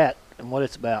where we're at and what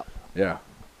it's about. yeah.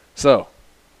 So,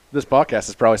 this podcast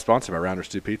is probably sponsored by Rounders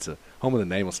 2 Pizza, home of the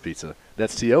nameless pizza.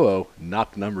 That's TOO,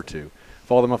 not the number 2.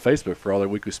 Follow them on Facebook for all their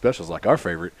weekly specials, like our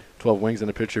favorite, 12 wings and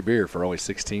a pitcher of beer for only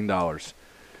 $16.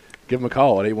 Give them a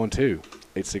call at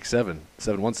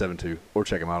 812-867-7172, or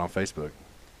check them out on Facebook.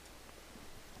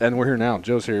 And we're here now.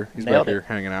 Joe's here. He's Nailed back it. here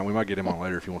hanging out. We might get him on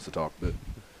later if he wants to talk. But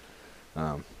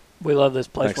We love this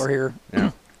place. Thanks. We're here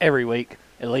Yeah. every week,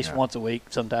 at least Yeah. once a week,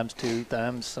 sometimes 2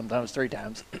 times, sometimes 3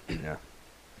 times. yeah.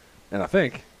 And I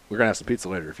think we're going to have some pizza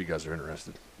later if you guys are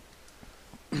interested.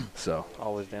 So,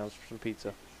 Always down for some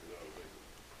pizza.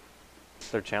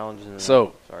 They're challenging.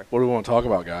 So, sorry. what do we want to talk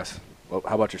about, guys? Well,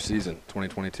 how about your season,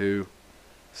 2022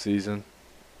 season?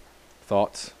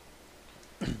 Thoughts?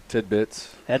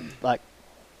 Tidbits? Had like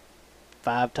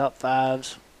 5 top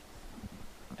 5s,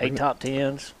 8 top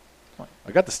 10s.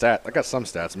 I got the stat. I got some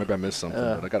stats. Maybe I missed something,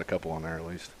 but I got a couple on there at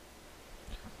least.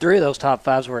 3 of those top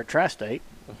 5s were at Tri-State.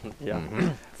 Yeah.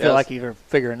 Mhm. Feel like you're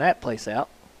figuring that place out.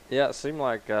 Yeah, it seemed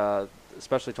like,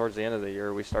 especially towards the end of the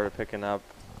year, we started picking up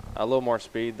a little more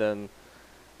speed than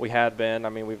we had been. I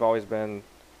mean, we've always been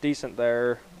decent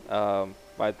there, but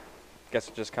I guess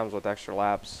it just comes with extra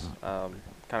laps. Kind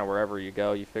of wherever you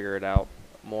go, you figure it out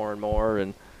more and more.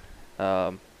 And,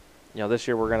 this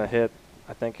year we're going to hit,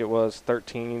 I think it was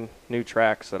 13 new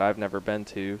tracks that I've never been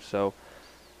to. So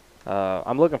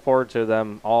I'm looking forward to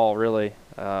them all, really.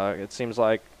 It seems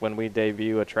like when we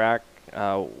debut a track,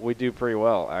 we do pretty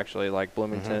well, actually. Like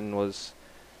Bloomington was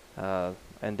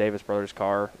and Davis Brothers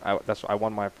car. I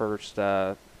won my first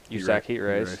USAC heat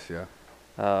race. Yeah.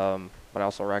 But I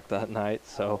also wrecked that night.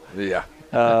 So Yeah.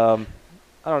 I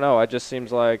don't know. It just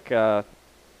seems like I'm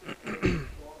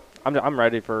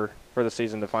ready for the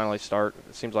season to finally start.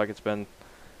 It seems like it's been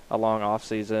a long off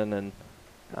season, and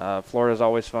Florida's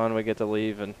always fun. We get to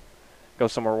leave and go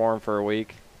somewhere warm for a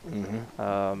week.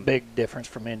 Mm-hmm. Big difference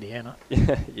from Indiana.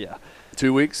 Yeah.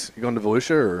 2 weeks? You going to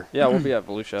Volusia or? Yeah, we'll be at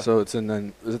Volusia. So it's in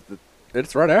then. Is it the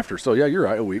It's right after. So yeah, you're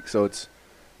right. A week. So it's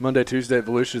Monday, Tuesday at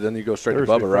Volusia, then you go straight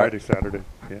Thursday, to Bubba, right? Friday, Saturday.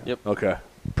 Yeah. Yep. Okay.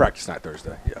 Practice night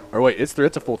Thursday. Yeah. Or wait, it's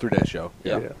a full 3-day show.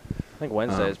 Yeah. Yeah. I think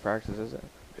Wednesday is practice, is it?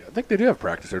 Yeah, I think they do have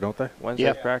practice there, don't they? Wednesday's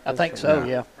Yeah, practice. I think so. Yeah.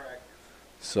 Yeah.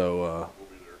 So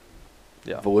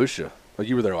Yeah. Volusia. Well,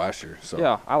 you were there last year. So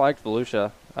Yeah, I liked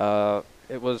Volusia.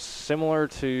 It was similar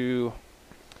to,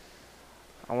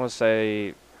 I want to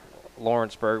say,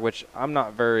 Lawrenceburg, which I'm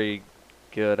not very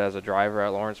good as a driver at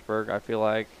Lawrenceburg, I feel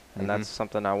like. And that's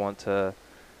something I want to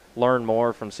learn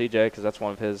more from CJ, because that's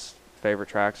one of his favorite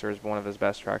tracks, or is one of his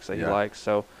best tracks that he Yeah. likes.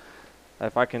 So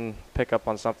if I can pick up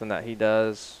on something that he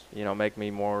does, make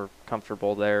me more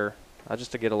comfortable there,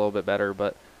 just to get a little bit better.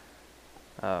 But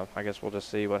I guess we'll just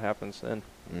see what happens then.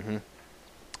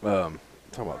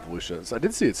 Talking about Volusia. So I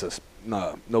did see it says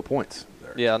no points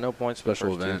there. Yeah, no points for the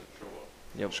Special first two. event.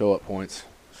 Yep. Show up points.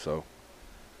 So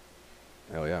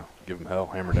hell yeah. Give them hell.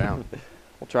 Hammer down.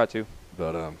 We'll try to.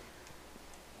 But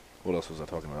what else was I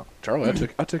talking about? Charlie,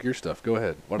 I took your stuff. Go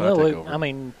ahead. Why did Well, I take over? I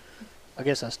mean, I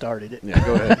guess I started it. Yeah,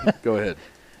 go ahead. Go ahead.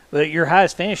 But your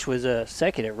highest finish was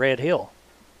second at Red Hill.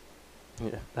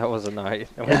 Yeah, that was a night.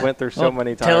 And Yeah. we went through so Well,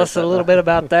 many times. Tell us a little bit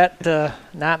about that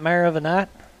nightmare of a night.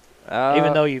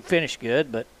 Even though you finished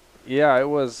good, but Yeah, it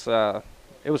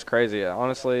was crazy.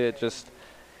 Honestly, it just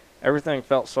everything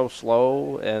felt so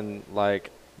slow, and like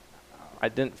I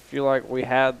didn't feel like we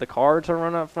had the car to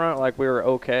run up front, like we were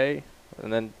okay.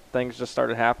 And then things just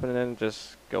started happening,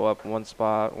 just go up one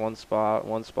spot,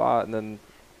 and then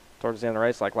towards the end of the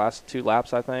race, like last 2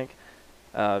 laps, I think,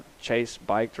 Chase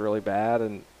biked really bad,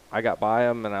 and I got by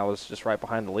him, and I was just right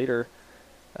behind the leader.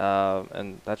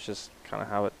 And that's just kind of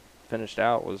how it finished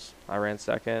out. Was I ran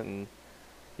second, and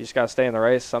you just got to stay in the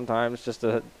race sometimes just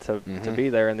to be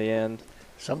there in the end.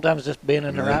 sometimes just being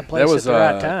in the right That place was at the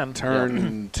right time.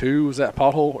 Turn 2 was that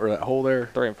pothole or that hole there?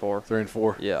 3 and 4. 3 and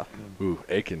 4. Yeah. Ooh,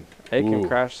 Aiken. Aiken Ooh.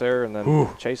 crashed there, and then Ooh.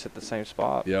 Chase at the same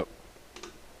spot. Yep.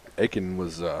 Aiken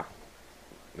was that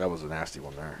was a nasty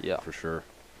one there. Yeah. for sure.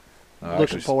 Looking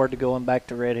Actually, forward to going back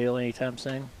to Red Hill anytime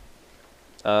soon.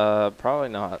 Probably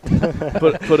not.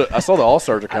 I saw the All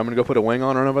Stars are coming. Go put a wing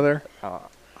on it over there.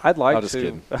 I'd like I'm just to.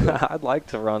 kidding. I'd like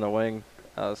to run a wing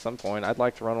at some point. I'd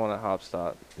like to run one at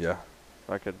Hopstadt Yeah, if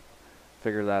I could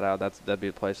figure that out. That'd be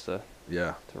a place to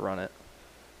yeah, run it.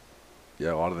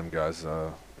 yeah. A lot of them guys,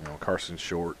 Carson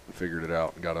Short figured it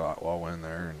out and got a all win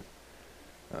there,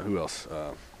 and who else?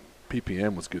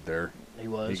 PPM was good there. He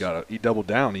was. He doubled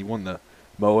down. He won the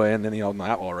Moa and then he won the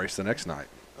Outlaw race the next night,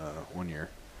 one year.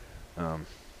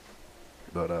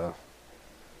 But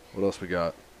what else we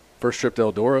got? First trip to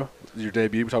Eldora, your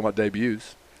debut. We're talking about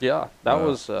debuts. Yeah, that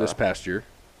was this past year.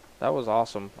 that was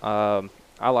awesome.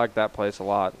 I like that place a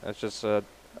lot. It's just a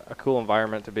cool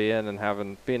environment to be in,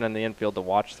 and being in the infield to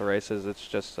watch the races. It's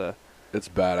just It's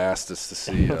badass just to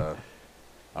see. I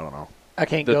don't know. I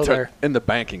can't go there. In the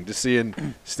banking, just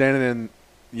standing in,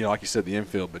 like you said, the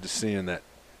infield, but just seeing that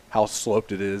how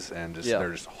sloped it is, and just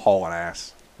they're just hauling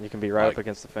ass. you can be right Like, up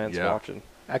against the fence yeah. watching.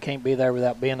 I can't be there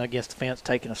without being against the fence,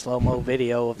 taking a slow-mo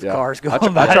video of the Yeah. cars going I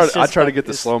by. It's try just to like- get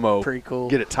the it's slow mo, Pretty cool.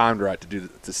 get it timed right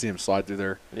to see him slide through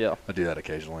there. Yeah, I do that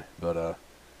occasionally, but the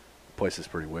place is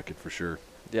pretty wicked for sure.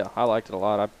 yeah, I liked it a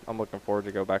lot. I'm looking forward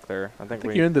to go back there. I I think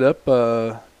think we you ended up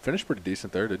finished pretty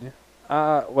decent there, didn't you?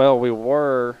 well, we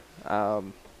were.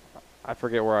 I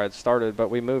forget where I had started, but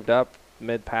we moved up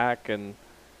mid-pack, and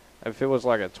if it was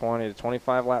like a 20 to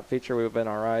 25 lap feature, we would have been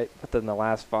all right. But then the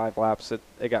last 5 laps, it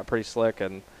got pretty slick,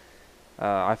 and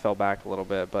I fell back a little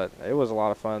bit. But it was a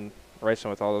lot of fun racing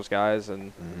with all those guys,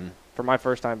 and for my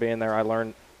first time being there, I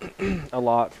learned a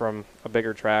lot from a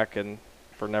bigger track, and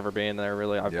for never being there,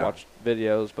 really, I've Yeah. watched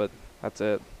videos, but that's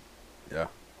it. Yeah.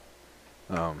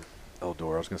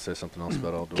 Eldora. I was gonna say something else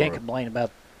about Eldora. Can't complain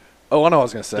about Oh, I know. What I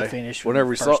was gonna say. the finish Whenever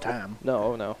we the saw, first time.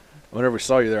 No. whenever we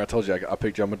saw you there, I told you I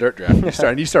picked you on my dirt draft.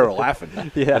 And you started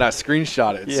laughing. Yeah. And I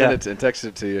screenshot it and Yeah. sent it and texted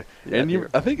it to you. Yeah, and dude.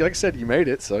 I think, like I said, you made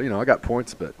it. So I got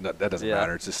points, but that doesn't Yeah.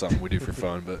 matter. It's just something we do for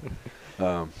fun.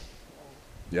 But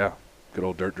yeah, good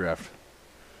old dirt draft.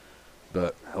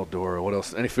 But Eldora, what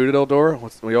else? Any food at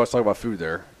Eldora? We always talk about food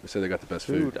there. We say they got the best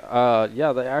food.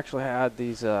 Yeah, they actually had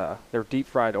these. They're deep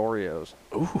fried Oreos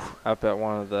Ooh, up at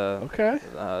one of the okay.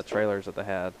 trailers that they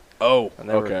had, Oh, and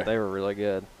they okay. were really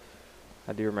good.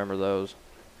 I do remember those.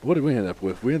 What did we end up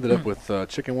with? We ended up with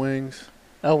chicken wings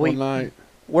Oh, one night.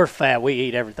 we're fat. We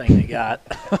eat everything they got.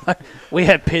 We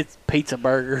had pizza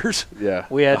burgers. Yeah.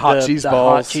 We had the hot the cheese hot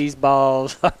balls. cheese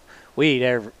balls. We eat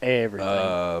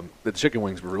everything. The chicken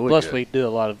wings were really Plus, good. we do a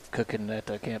lot of cooking at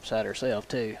the campsite ourselves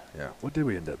too. Yeah. What did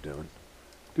we end up doing?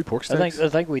 Do pork steaks? I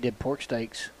think we did pork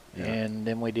steaks, Yeah. and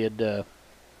then we did.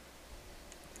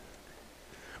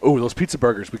 Oh, those pizza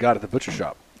burgers we got at the butcher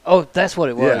shop. Oh, that's what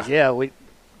it was. Yeah,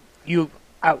 you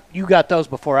got those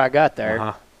before I got there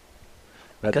Uh-huh.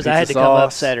 because I had to come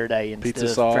up Saturday instead pizza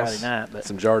of sauce, Friday night. But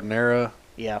some jardinera.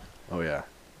 yeah, Oh yeah,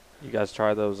 You guys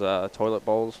try those toilet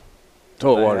bowls?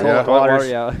 toilet water. Toilet Yeah, water.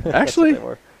 Yeah. That's what Actually- they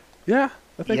were. yeah.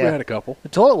 I think we Yeah. had a couple. the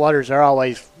toilet waters are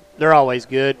always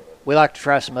good. We like to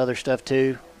try some other stuff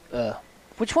too.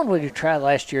 Which one did you try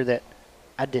last year that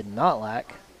I did not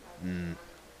like?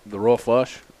 The Royal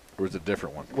Flush, or was it a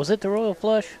different one? Was it the Royal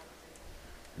Flush?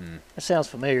 That sounds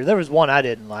familiar. There was one I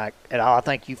didn't like at all. I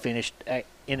think you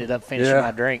ended up finishing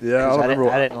my drink. Yeah, 'cause I don't remember.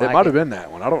 I didn't It like might have been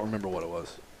that one. I don't remember what it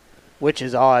was. Which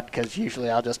is odd because usually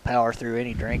I'll just power through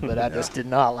any drink, but I just did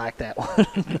not like that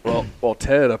one. Well,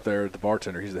 Ted up there, the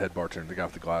bartender, he's the head bartender, the guy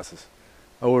with the glasses.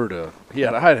 I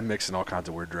had him mixing all kinds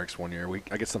of weird drinks one year.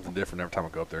 I get something different every time I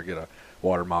go up there. I get a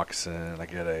water moccasin, I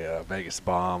get a Vegas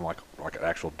bomb, like an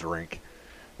actual drink.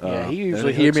 Yeah, he and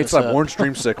usually he hooks made us some up. orange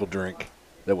dreamsicle drink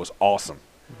that was awesome.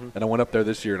 And I went up there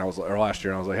this year, or last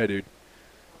year, and I was like, "Hey, dude,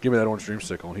 give me that orange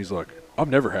dreamsicle." And he's like, "I've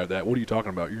never had that. What are you talking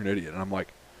about? You're an idiot." And I'm like,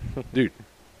 "Dude,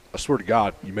 I swear to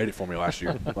God, you made it for me last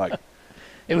year." Like,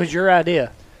 It was your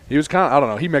idea. he was kind of, I don't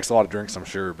know, he makes a lot of drinks, I'm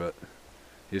sure, but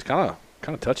he was kind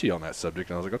of touchy on that subject.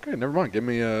 And I was like, okay, never mind. Give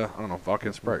me, I don't know, vodka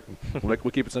and Sprite. we'll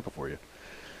keep it simple for you.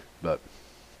 But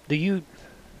Do you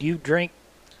drink?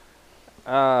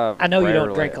 I I know you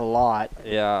don't drink a lot.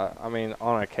 Yeah, I mean,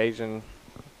 on occasion,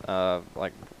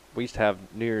 like we used to have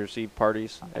New Year's Eve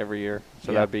parties every year,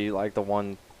 so Yeah. that'd be like the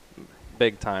one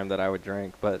big time that I would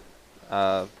drink. But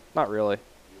not really.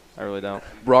 I really don't.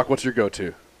 Brock, what's your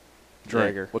go-to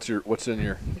drink? Jaeger. What's in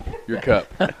your cup?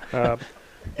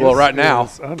 Well, right now-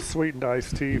 unsweetened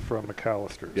iced tea from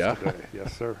McAllister's Yeah? today.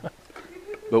 Yes, sir.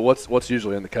 But what's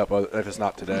usually in the cup if it's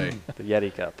not today? The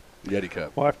Yeti cup. The Yeti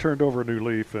cup. Well, I've turned over a new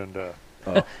leaf and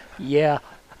Yeah,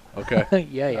 Okay.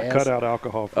 yeah, I yeah. cut out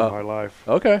alcohol from Oh. my life.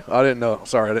 Okay. I didn't know.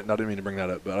 Sorry, I didn't mean to bring that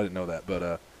up, but I didn't know that.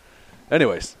 But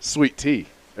anyways, sweet tea.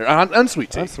 Or, unsweet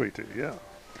tea. Unsweet tea, yeah.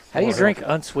 How do you More drink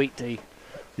healthy. unsweet tea?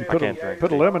 You I put can't drink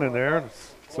put a tea. lemon in there, and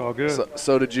it's all good.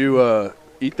 So did you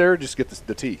eat there or just get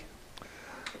the tea?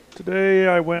 Today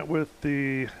I went with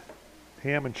the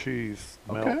ham and cheese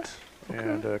Okay, melt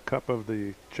and a cup of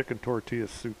the chicken tortilla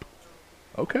soup.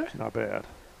 Okay. Not bad.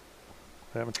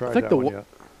 I haven't tried think that the one wa- yet.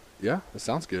 Yeah, that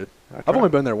sounds good. I I've tried- only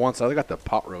been there once. I got the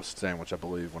pot roast sandwich, I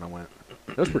believe, when I went.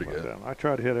 That was pretty but, good. I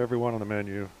try to hit every one on the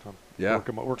menu. I'm Yeah,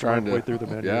 working trying my way to through the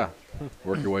menu. Yeah,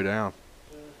 work your way down.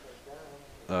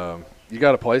 You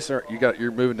got a place, or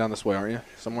you're moving down this way, aren't you?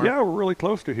 Somewhere. Yeah, we're really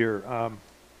close to here.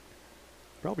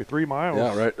 Probably 3 miles.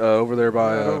 Yeah, right over there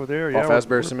by Right over there, yeah, off we're-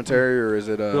 Asbury we're Cemetery, or is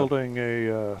it Building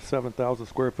a 7,000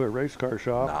 square foot race car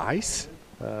shop. nice?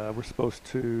 We're supposed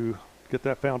to get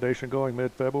that foundation going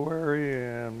mid-February,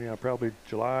 and probably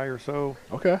July or so.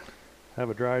 Okay, Have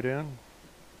it dried in.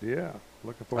 Yeah,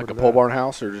 looking forward like to a that. pole barn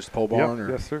house, or just pole Yep, barn, or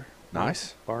yes, sir.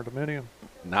 nice, Barn dominium.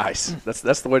 nice.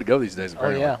 That's the way to go these days. Oh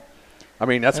Apparently. yeah. I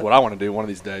mean, that's what I want to do one of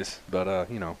these days. But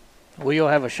We'll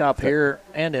have a shop here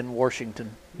and in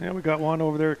Washington. Yeah, we got one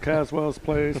over there at Caswell's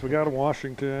place. We got in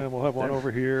Washington. We'll have one There.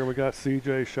 over here. We got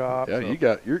CJ shop. yeah,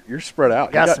 so you're spread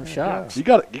out. Got you some shops. You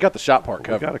got the shop part we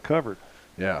covered. got it covered.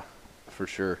 Yeah, for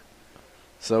sure.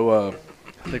 So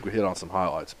I think we hit on some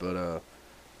highlights, but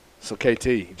so KT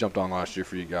he jumped on last year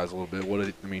for you guys a little bit. What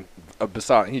did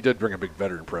besides he did bring a big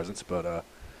veteran presence, but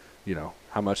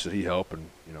how much did he help and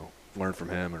learn from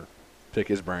him or pick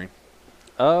his brain?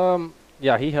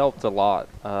 Yeah, he helped a lot.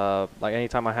 Like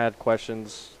anytime I had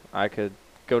questions, I could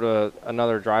go to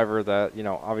another driver that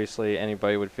obviously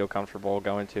anybody would feel comfortable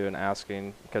going to and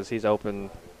asking, because he's open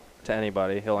to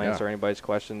anybody. He'll Yeah. answer anybody's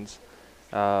questions.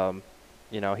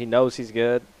 He knows he's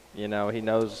good. He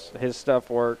knows his stuff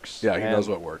works. Yeah, he and knows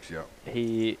what works. Yeah,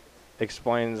 He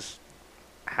explains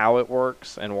how it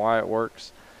works and why it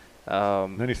works.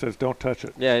 And then he says, "Don't touch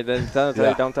it. Yeah, then tell Yeah.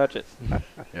 you don't touch it.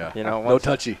 yeah. No No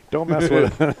touchy. Don't mess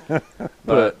with it."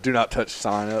 Put a do not touch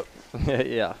sign up.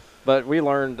 Yeah, but we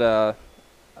learned a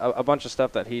bunch of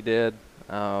stuff that he did,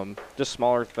 just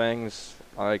smaller things.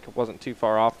 Like it wasn't too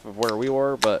far off of where we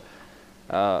were, but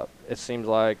it seems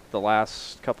like the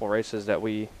last couple races that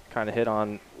we kind of hit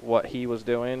on what he was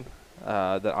doing,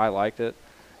 that I liked it,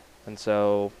 and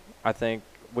so I think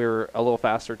we were a little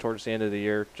faster towards the end of the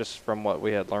year just from what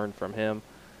we had learned from him.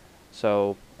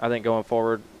 So I think going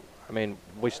forward,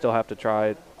 we still have to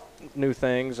try new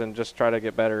things and just try to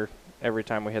get better every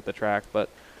time we hit the track. But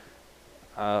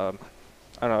I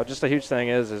don't know, just a huge thing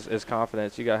is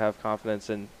confidence. You got to have confidence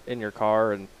in your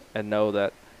car and know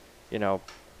that,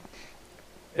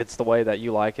 it's the way that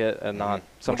you like it and not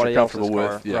somebody you're else's comfortable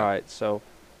car. with, yeah. Right. So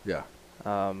Yeah.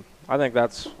 I think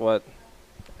that's what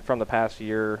from the past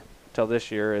year till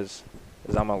this year is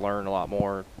I'm gonna learn a lot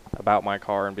more about my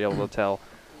car and be able to tell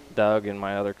Doug and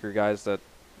my other crew guys that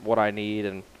what I need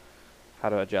and how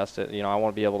to adjust it. I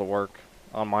want to be able to work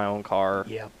on my own car.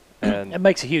 Yeah. And It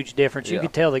makes a huge difference. You Yeah.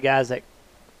 can tell the guys that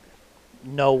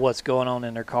know what's going on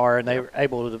in their car, and they're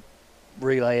able to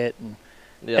relay it. And,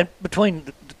 yeah,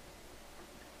 and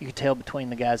you can tell between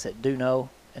the guys that do know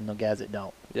and the guys that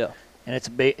don't. yeah, And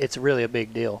it's really a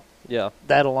big deal. yeah.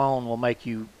 That alone will make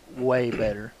you way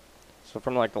better. So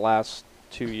from like the last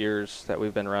 2 years that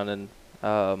we've been running,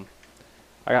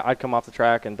 I'd come off the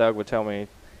track and Doug would tell me,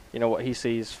 what he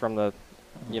sees from the,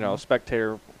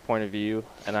 spectator point of view,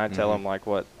 and I tell him like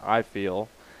what I feel,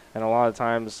 and a lot of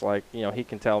times like he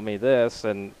can tell me this,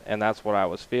 and that's what I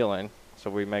was feeling. So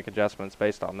we make adjustments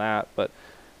based on that. But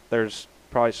there's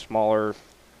probably smaller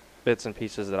bits and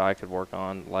pieces that I could work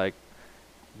on, like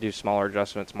do smaller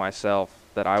adjustments myself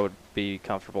that I would be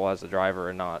comfortable as a driver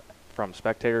and not from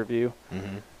spectator view.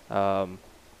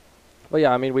 But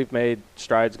yeah, I mean, we've made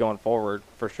strides going forward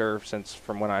for sure since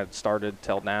from when I started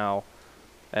till now,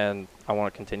 and I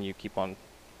want to continue keep on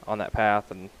that path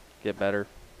and get better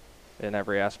in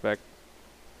every aspect.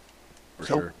 For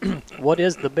So- sure. What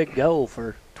is the big goal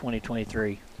for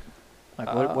 2023? Like,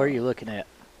 what are you looking at?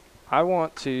 I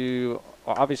want to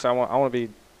obviously I want to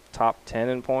be top 10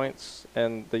 in points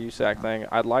and the USAC thing.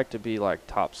 I'd like to be like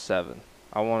top 7.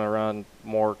 I want to run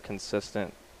more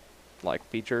consistent like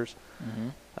features.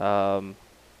 I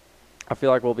feel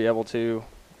like we'll be able to.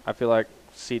 I feel like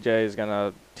CJ is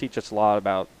gonna teach us a lot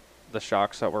about the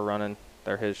shocks that we're running.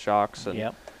 They're his shocks, and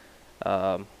Yep.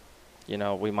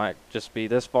 we might just be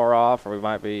this far off, or we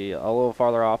might be a little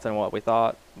farther off than what we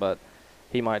thought. But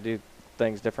he might do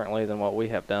things differently than what we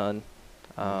have done.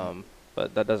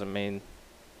 But that doesn't mean,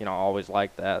 I always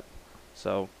like that.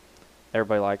 So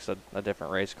everybody likes a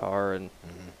different race car, and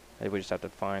maybe we just have to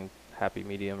find happy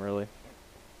medium, really.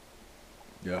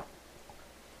 Yeah.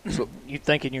 You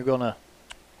thinking you're gonna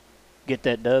get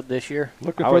that dub this year?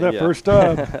 Looking I for would- that yeah. first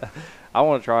dub. I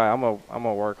want to try. I'm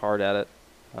gonna work hard at it.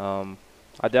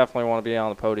 I definitely want to be on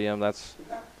the podium.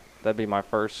 That'd be my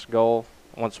first goal.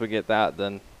 Once we get that,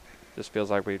 then just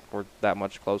feels like we're that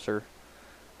much closer.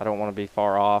 I don't want to be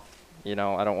far off. I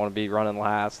don't want to be running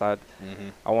last. I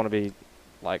want to be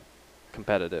like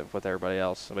competitive with everybody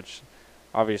else, which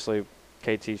obviously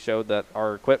KT showed that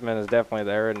our equipment is definitely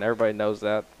there, and everybody knows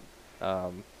that.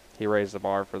 He raised the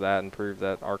bar for that and proved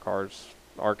that our cars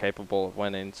are capable of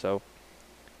winning. So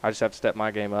I just have to step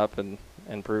my game up and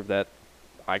prove that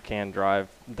I can drive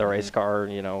the race car,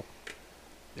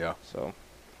 Yeah. So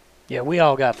Yeah, we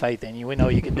all got faith in you. We know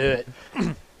you can do it.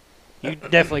 You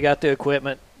definitely got the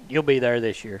equipment. You'll be there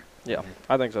this year. yeah,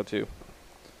 I think so too.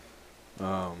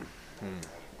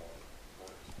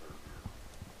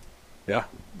 Yeah.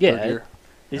 Yeah, Third year.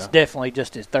 it's Yeah. definitely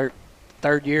just his third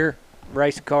year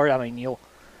racing car. I mean, you'll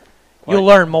Quite.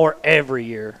 learn more every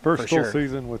year. First for full sure.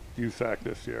 season with USAC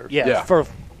this year. Yeah,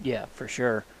 Yeah. for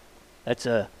sure. That's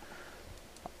a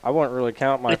I wouldn't really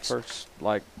count my It's- first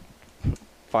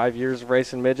 5 years of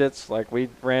racing midgets. Like we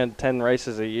ran 10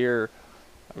 races a year.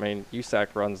 I mean, USAC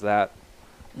runs that,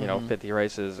 50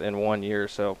 races in 1 year.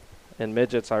 So in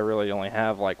midgets, I really only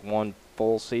have one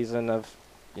full season of,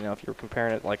 if you're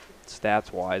comparing it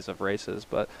stats wise of races.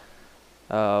 But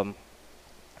I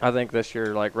think this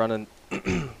year, running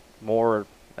more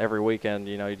every weekend,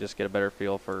 you just get a better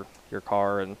feel for your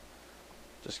car and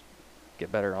just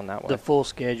get better on that way. the full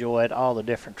schedule at all the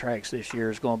different tracks this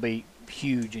year is going to be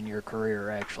huge in your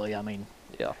career. Actually, I mean,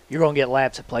 Yeah. you're going to get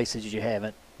laps at places you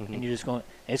haven't, Mhm. and you're just going.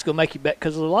 It's going to make you bet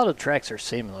because a lot of tracks are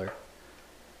similar,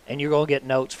 and you're going to get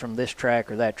notes from this track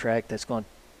or that track that's going to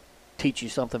teach you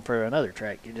something for another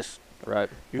track. Right.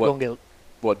 You're What- going to get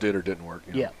What did or didn't work.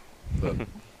 yeah.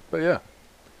 But yeah.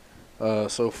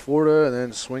 So Florida, and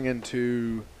then swing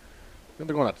into. I think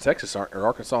they're going out to Texas, or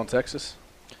Arkansas and Texas.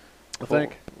 I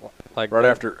think right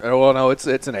after. Oh, well, no, it's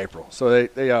in April. So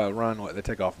they run. They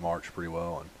take off March pretty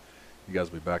well, and you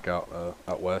guys will be back out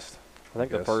west. I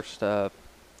think the guess. first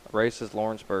race is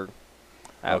Lawrenceburg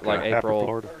at Okay. After April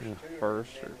Florida. Yeah.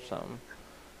 1st or something.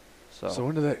 So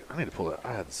when did they? I need to pull that.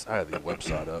 I had the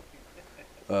website up.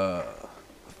 I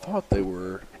thought they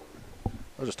were. I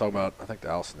was just talking about. I think to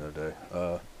Allison the other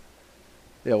day.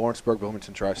 Yeah, Lawrenceburg,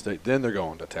 Wilmington, Tri-State. Then they're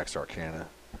going to Texarkana.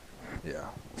 Yeah.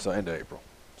 So end of April.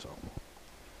 So.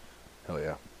 Hell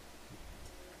yeah.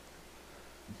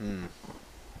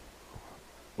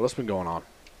 What else been going on?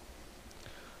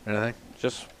 Anything?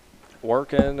 just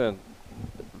working and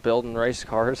building race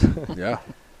cars, Yeah.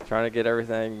 trying to get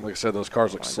everything. Like I said, those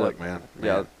cars look Lined slick, up. man.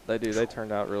 Yeah, Man. they do. They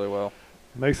turned out really well.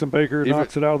 Mason Baker Even-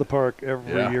 knocks it out of the park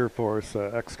every Yeah. year for us.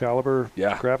 Excalibur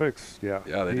Yeah. graphics, yeah.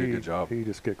 Yeah, they do a He- good job. He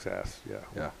just kicks ass, yeah.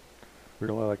 Yeah. We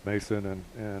really like Mason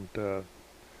and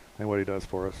what he does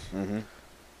for us. Mm-hmm.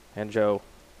 And Joe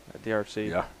at DRC.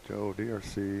 Yeah. Joe,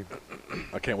 DRC.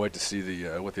 I can't wait to see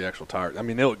the what the actual tires. I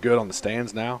mean, they look good on the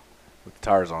stands now. What the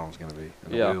tires on them is going to be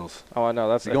and the Yeah. wheels. Oh, I know.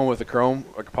 That's You going with the chrome,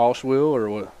 like a polished wheel, or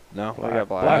what? No. We got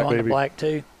black. Black, I want the baby. black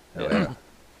too. Hell yeah.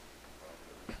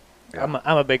 Yeah.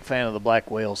 I'm a big fan of the black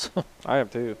wheels. I am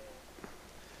too.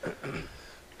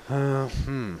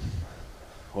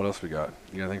 What else we got?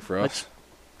 You got anything for us?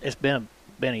 It's been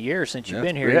a year since you've Yeah.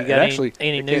 been here. We You had- got actually,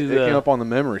 any it new? came up on the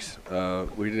memories.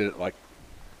 We did it like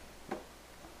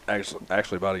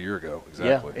actually about a year ago.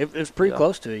 Exactly. Yeah, it was pretty Yeah.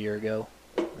 close to a year ago.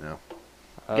 Yeah.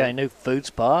 Got any new food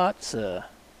spots? Been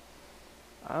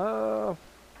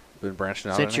branching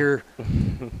out. Since any? you're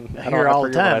I here all the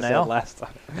forget what I time said now. last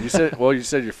time. You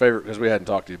said your favorite because we hadn't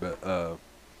talked to you, but the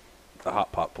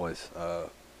hot pot place,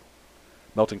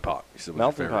 Melting Pot. You said was your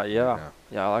Melting favorite. pot, yeah.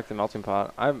 Yeah, I like the melting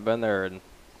pot. I haven't been there in,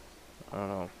 I don't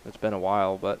know, it's been a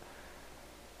while, but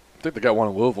I think they got one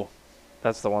in Louisville.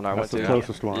 that's the one I That's went the to.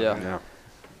 closest one. Yeah.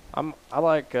 Yeah. I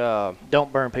like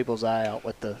Don't burn people's eye out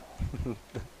with the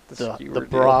skewer deal.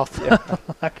 broth. Yeah.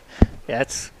 Like, yeah,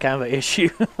 that's kind of an issue.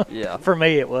 Yeah. For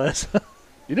me, it was.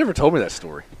 You never told me that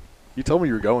story. You told me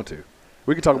you were going to.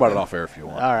 We can talk about it off air if you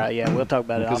want. All right, yeah, we'll talk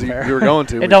about it off Because air. you were going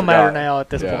to. It we don't matter forgot. now at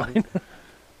this Yeah. point.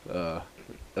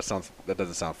 That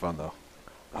doesn't sound fun though.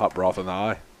 Hot broth in the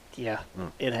eye. Yeah,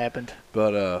 Mm. it happened.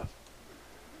 But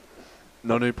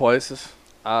no new places.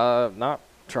 Not.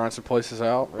 Trying some places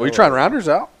out. Were you Really? trying Rounders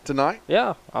out tonight?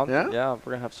 Yeah. Yeah? We're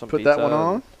gonna have some. Put pizza that one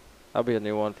on. and That'll be a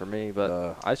new one for me,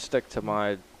 but I stick to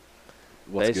my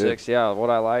What's basics. Yeah, what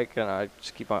I like, and I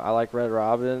just keep on. I like Red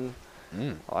Robin.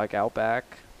 good? I like Outback.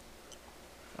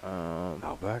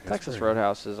 Outback. Texas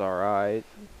Roadhouse is all right.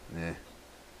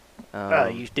 Yeah.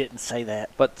 You didn't say that.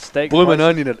 But steak. Bloomin'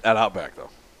 places- Onion at Outback though.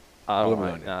 I don't Bloomin'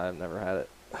 like. Onion. No, I've never had it.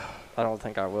 I don't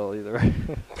think I will either.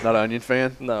 Not an onion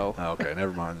fan. No, Oh, okay,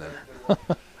 never mind then.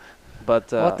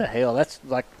 but What the hell? That's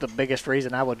like the biggest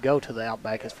reason I would go to the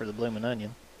Outback is for the Bloomin'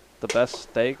 Onion. the best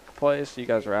steak place you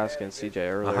guys were asking CJ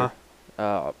earlier.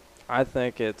 I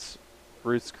think it's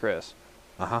Ruth's Chris.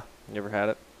 Uh-huh. You ever had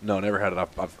it? No, never had it.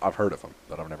 I've heard of them,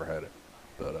 but I've never had it.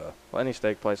 But Well, any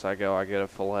steak place I go, I get a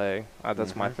fillet.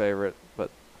 That's my Mhm. favorite, but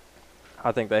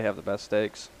I think they have the best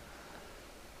steaks.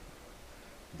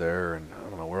 there and I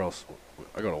don't know where else.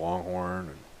 I go to Longhorn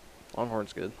and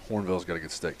Longhorn's good. Hornville's got a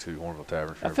good steak too. Hornville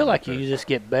Tavern. I feel like you just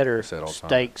get better Say it all the time.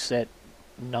 steaks at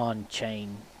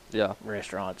non-chain Yeah.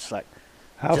 restaurants. Like,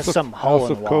 House Just of, some hole House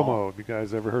in of the wall. Como. Have you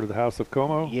guys ever heard of the House of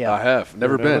Como? yeah, I have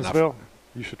never In been. Evansville?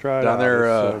 You should try it Down out. there,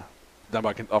 It's, down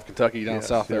by off Kentucky, down yes,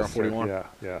 south there on yes, sir. 41. Yeah,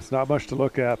 yeah. It's not much to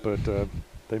look at, but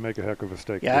they make a heck of a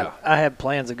steak. yeah. Yeah. I have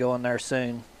plans of going there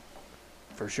soon,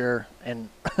 for sure. And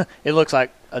it looks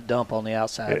like a dump on the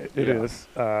outside. It Yeah. is.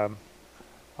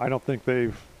 I don't think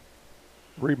they've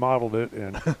remodeled it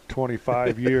in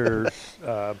 25 years.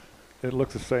 It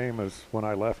looks the same as when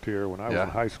I left here when I was Yeah. in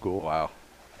high school. Wow,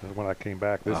 And when I came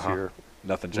back this Uh-huh. year,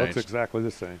 nothing it looks changed. exactly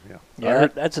the same. Yeah. Yeah,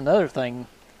 that's another thing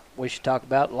we should talk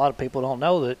about. A lot of people don't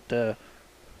know that the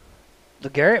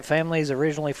Garrett family is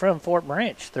originally from Fort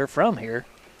Branch. They're from here,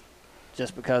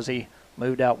 just because he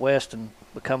moved out west and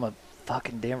become a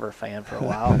fucking Denver fan for a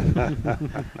while.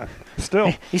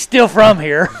 Still, He's still from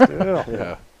here. still.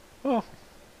 Yeah. Well,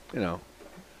 you know,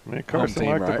 I mean, Carson team,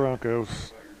 liked the right?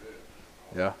 Broncos.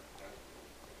 yeah.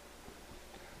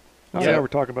 Oh, Yeah. yeah, we're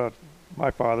talking about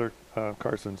my father,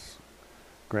 Carson's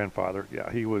grandfather.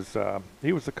 Yeah, he was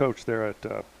the coach there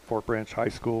at Fort Branch High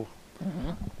School.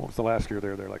 What was the last year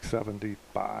there? They're like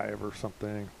 75 or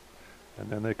something, and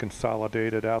then they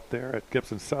consolidated out there at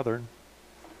Gibson Southern.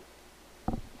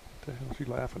 What the hell is she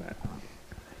laughing at?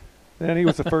 And he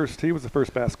was the first. He was the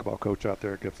first basketball coach out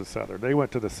there at Gibson Southern. They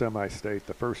went to the semi-state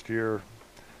the first year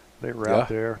they were Yeah. out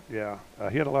there. Yeah,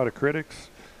 he had a lot of critics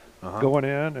Uh-huh. going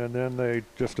in, and then they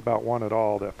just about won it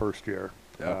all that first year.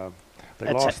 Yeah.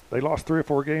 They lost 3 or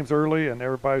 4 games early, and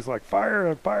everybody's like, fire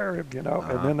him, you know.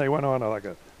 Uh-huh. And then they went on like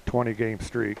a 20-game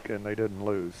streak, and they didn't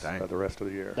lose Dang. the rest of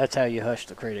the year. That's how you hush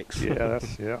the critics. Yeah,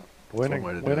 that's yeah. Winning,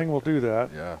 way to do winning it. will do that.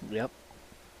 Yeah. Yep.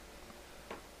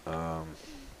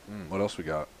 What else we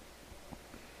got?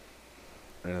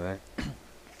 Anything?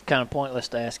 Kind of pointless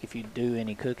to ask if you do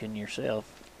any cooking yourself.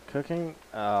 Cooking?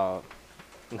 Not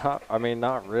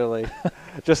really.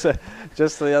 just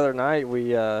the other night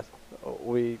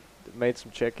we made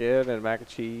some chicken and mac and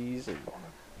cheese, and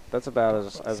that's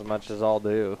about as much as I'll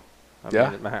do. I Yeah?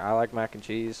 mean, I like mac and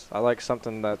cheese. I like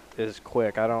something that is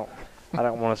quick. I don't I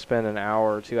don't want to spend an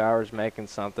hour or 2 hours making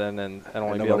something and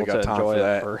only be able nobody got to time enjoy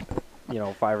for it that.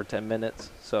 for 5 or 10 minutes.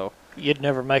 So, You'd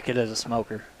never make it as a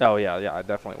smoker. oh yeah, I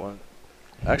definitely wouldn't.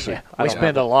 Actually, Yeah, I we don't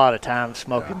spend a have lot of time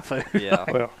smoking food. Yeah,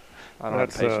 Well, I don't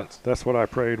have the patience. that's what I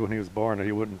prayed when he was born, that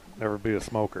he wouldn't ever be a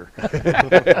smoker.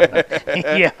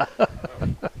 Yeah.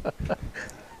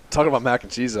 talking about mac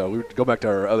and cheese, though, we would go back to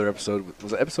our other episode.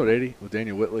 Was it episode 80 with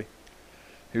Daniel Whitley?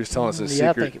 He was telling us his Yeah,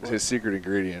 I think it was. secret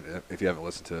ingredient. If you haven't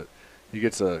listened to it, he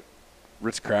gets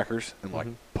Ritz crackers and like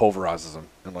Mhm. pulverizes them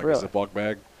in like Really? a Ziploc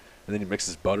bag, and then he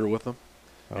mixes butter with them,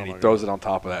 Oh and he my throws God. it on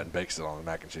top of that and bakes it on the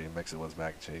mac and cheese. Mix it with his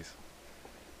mac and cheese.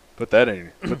 Put that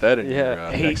in. Your,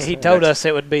 Yeah. He told us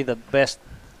it would be the best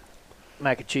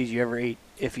mac and cheese you ever eat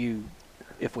if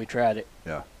we tried it.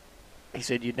 Yeah. He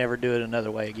said you'd never do it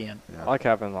another way again. Yeah. I like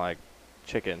having like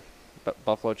chicken,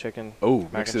 buffalo chicken. Oh,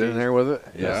 mac mix and it in cheese. there with it.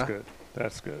 Yeah. That's good.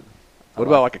 That's good. What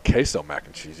about like a queso mac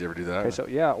and cheese? You ever do that? Okay, so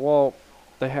yeah, well,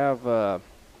 they have.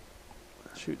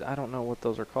 Shoot, I don't know what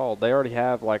those are called. They already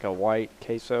have like a white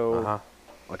queso. Uh-huh.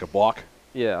 Like a block,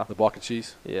 Yeah, the block of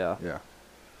cheese. yeah, Yeah.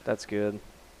 that's good.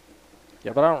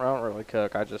 Yeah, but I don't really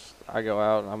cook. I go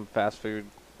out and I'm fast food.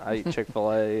 I eat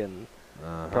Chick-fil-A and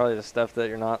probably the stuff that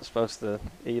you're not supposed to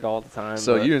eat all the time.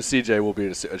 So but you and CJ will be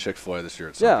at a Chick-fil-A this year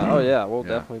at some yeah, point. oh yeah, we'll Yeah.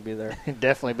 definitely be there.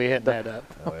 Definitely be hitting that up.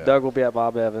 Oh, yeah. Doug will be at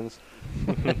Bob Evans.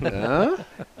 Huh?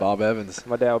 Bob Evans.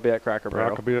 My dad will be at Cracker Barrel.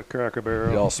 Brock will be at Cracker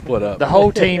Barrel. Y'all split up. The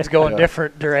whole team's going Yeah.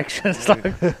 different directions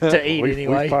to eat we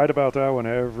anyway. fight about that one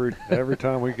every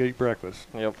time we eat breakfast.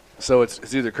 Yep. So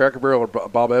it's either Cracker Barrel or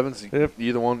Bob Evans. If-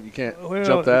 Either one, you can't Well,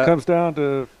 jump it that. comes down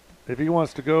to if he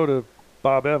wants to go to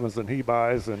Bob Evans, then he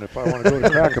buys, and if I want to go to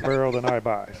Cracker Barrel, then I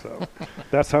buy. So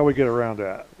that's how we get around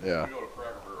that. Yeah.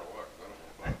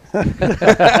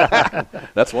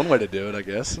 That's one way to do it, I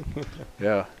guess.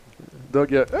 Yeah. They'll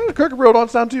get Cracker Barrel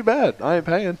don't sound too bad. I ain't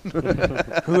paying.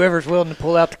 Whoever's willing to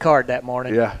pull out the card that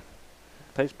morning. Yeah.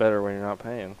 Tastes better when you're not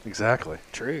paying. Exactly.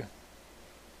 True.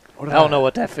 What I don't know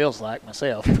what that feels like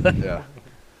myself. Yeah.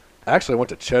 Actually, I went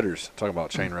to Cheddar's. Talking about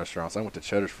chain restaurants, I went to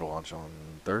Cheddar's for lunch on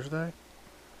Thursday.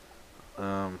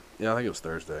 Yeah, I think it was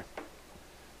Thursday.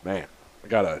 Man, I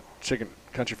got a chicken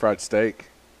country fried steak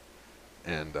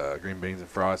and green beans and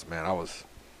fries. Man,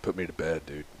 put me to bed,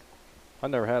 dude. I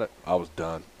never had it. I was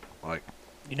done. Like,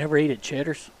 You never eat at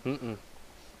Cheddar's? Mm-mm.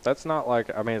 That's not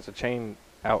like, I mean, it's a chain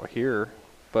out here,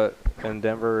 but in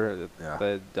Denver, Yeah.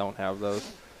 they don't have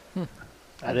those.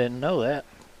 I didn't know that.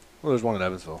 well, there's one in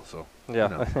Evansville, so Yeah.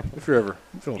 you know, if you're ever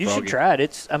feeling You should froggy. try it.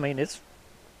 It's And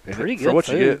pretty for good what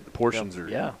you food. get. The portions are,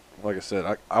 yeah. like I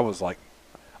said, I was like,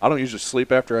 I don't usually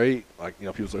sleep after I eat. Like,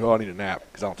 people say, oh, I need a nap,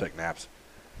 because I don't take naps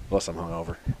unless I'm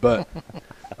hungover. But,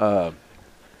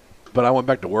 but I went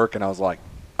back to work and I was like,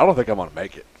 I don't think I'm gonna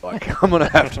make it. Like, I'm gonna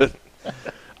have to.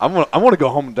 I want to go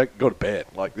home and go to bed.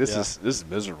 Like, this is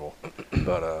miserable.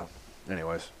 But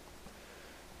anyways,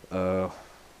 what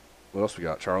else we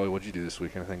got? Charlie, what'd you do this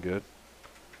week? Anything good?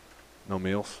 No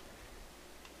meals?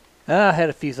 I had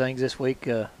a few things this week.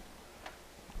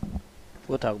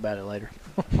 We'll talk about it later.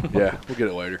 Yeah, we'll get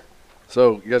it later.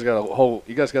 So you guys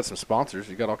got some sponsors.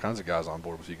 You got all kinds of guys on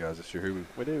board with you guys this year. Who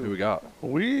we got?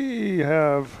 We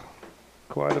have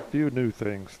quite a few new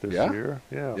things this Yeah? year.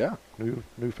 Yeah. Yeah.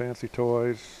 New fancy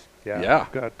toys. Yeah. Yeah.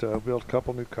 We've got built a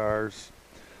couple new cars.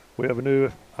 We have a new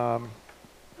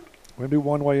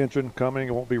one-way engine coming.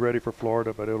 It won't be ready for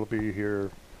Florida, but it'll be here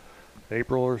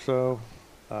April or so.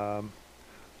 So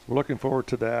we're looking forward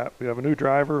to that. We have a new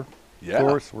driver. Yeah. Of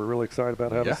course, we're really excited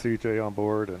about having Yeah. CJ on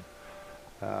board and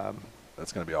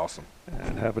That's gonna be awesome.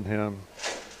 having him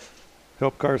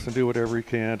help Carson do whatever he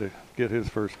can to get his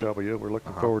first W. We're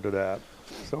looking forward to that.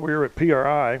 So we were at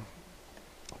PRI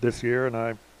this year, and I,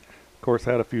 of course,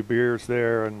 had a few beers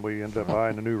there, and we ended up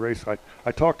buying a new race.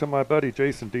 I talked to my buddy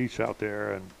Jason Deach out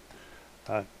there,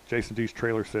 and Jason Deach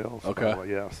Trailer Sales. by the Okay.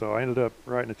 way, yeah. So I ended up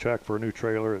writing a check for a new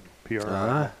trailer at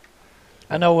PRI.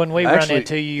 I know when we Actually, run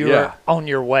into you, you yeah. were on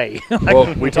your way.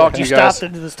 Well, we talked to you you guys stopped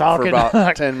into this for talking.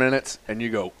 about 10 minutes, and you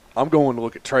go, I'm going to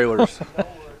look at trailers.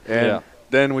 And Yeah.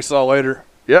 then we saw later,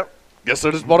 yep, guess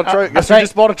I just bought a I trailer. Guess think- we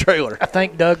just bought a trailer. I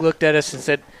think Doug looked at us and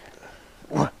said,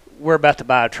 "We're about to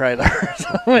buy a trailer."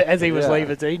 As he was Yeah.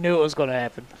 leaving, so he knew it was going to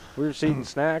happen. We were just eating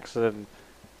snacks, and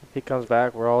he comes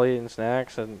back. We're all eating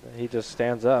snacks, and he just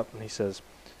stands up and he says,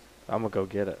 "I'm gonna go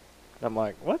get it." And I'm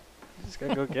like, "What? You just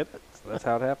gotta go get it?" So that's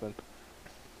how it happened.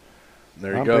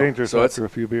 There you I'm go. dangerous So after a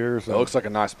few beers. it looks like a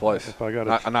nice place. If I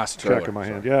got A nice trailer. check in my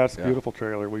hand. so. Yeah, it's a Yeah. beautiful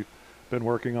trailer. We've been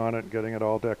working on it, getting it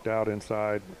all decked out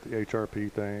inside with the HRP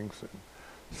things, and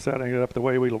setting it up the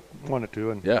way we want it to,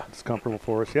 and Yeah. it's comfortable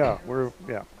for us. Yeah,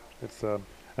 it's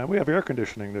and we have air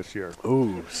conditioning this year.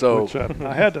 Ooh, so Which,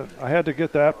 I had to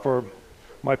get that for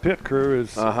My pit crew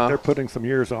is they're putting some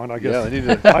years on. I guess. Yeah, they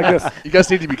need to. I guess. You guys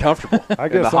need to be comfortable I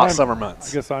in the guess hot I'm- summer I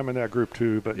months. guess I'm in that group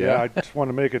too. But Yeah. I just want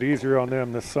to make it easier on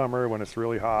them this summer when it's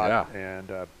really hot. Yeah. And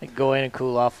They can go in and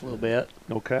cool off a little bit.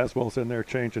 no Caswell's in there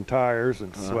changing tires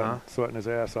and sweating his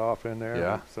ass off in there.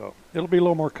 Yeah. So it'll be a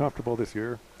little more comfortable this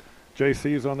year.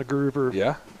 JC's on the groover.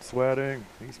 Yeah, Sweating.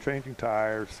 He's changing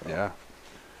tires. So. yeah.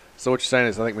 So what you're saying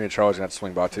is, I think me and Charlie's gonna have to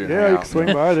swing by too. and Yeah, hang you out. can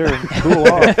swing by there and cool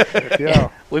off. Heck yeah,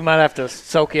 We might have to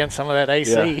soak in some of that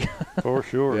AC. for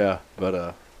sure. Yeah,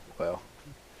 but well,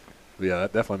 yeah,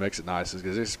 that definitely makes it nice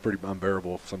because it's pretty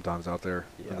unbearable sometimes out there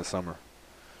in the summer.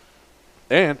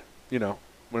 And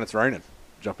when it's raining,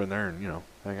 jump in there and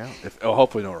hang out.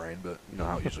 Hopefully no rain, but you know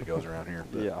how it usually goes around here.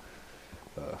 But, Yeah.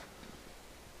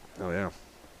 Oh yeah.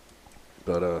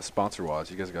 But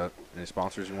sponsor-wise, you guys got any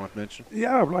sponsors you want to mention?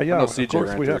 Yeah, well, yeah. know Of CJ course,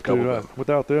 ran we through a have couple, to. but-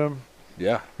 Without them,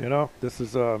 Yeah. this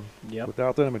is Yep.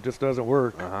 without them, it just doesn't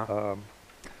work. Uh-huh.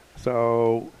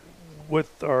 So,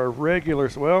 with our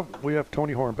regulars, well, we have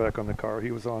Tony Hornbeck on the car.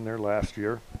 He was on there last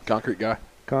year. Concrete guy.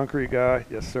 Concrete guy,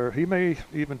 yes, sir. He may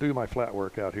even do my flat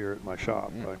work out here at my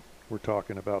shop. Mm. We're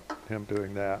talking about him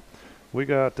doing that. We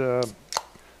got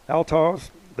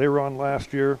Altos. They were on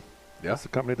last year. Yeah. That's the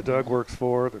company that Doug works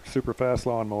for. They're super fast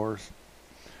lawnmowers.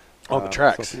 On the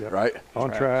tracks, so, yeah, right? On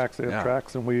tracks. They have Yeah.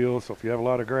 tracks and wheels. So if you have a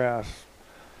lot of grass,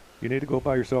 you need to go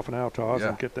buy yourself an Altos Yeah.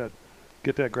 and get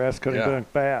that grass cutting Yeah. done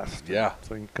fast. Yeah.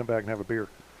 So you can come back and have a beer.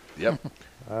 Yep.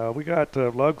 We got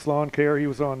Lugs Lawn Care. He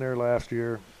was on there last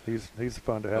year. He's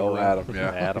fun to have Oh, around. Adam.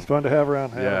 Yeah. It's fun to have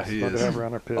around. Yeah, It's he fun is. to have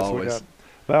around our pits. Always. We got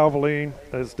Valvoline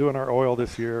is doing our oil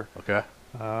this year. Okay.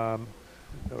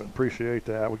 I would appreciate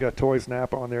that. We got Toys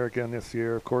Napa on there again this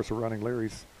year. Of course, we're running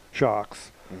Larry's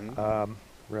shocks. Mhm.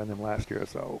 Ran them last year,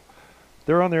 so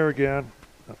they're on there again.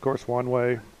 Of course, One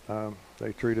Way.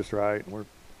 They treat us right, and we're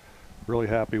really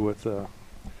happy with their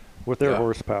Yeah.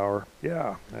 horsepower.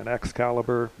 Yeah, and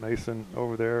Excalibur Mason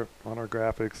over there on our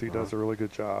graphics. He does a really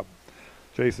good job.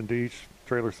 Jason Deach,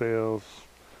 trailer sales,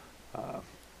 and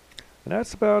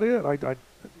that's about it.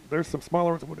 There's some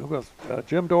smaller ones. Who else?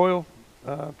 Jim Doyle.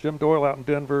 Jim Doyle out in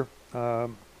Denver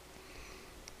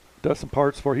does some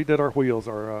parts for. He did our wheels,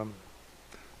 our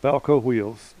Valco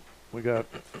wheels. We got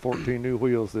 14 new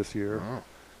wheels this year. Oh.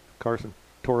 Carson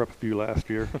tore up a few last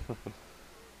year.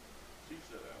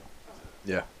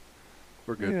 Yeah.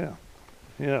 We're good.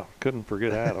 Yeah, yeah. Couldn't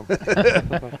forget Adam.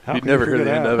 How You'd can never you hear the forget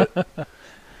end Adam? of it.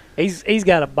 He's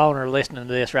got a boner listening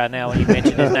to this right now when you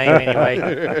mention his name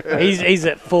anyway. He's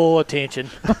at full attention.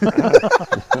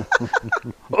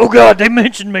 Oh God, they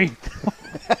mentioned me.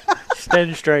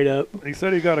 Standing straight up. He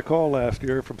said he got a call last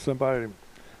year from somebody.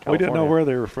 We didn't know California. where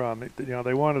they were from.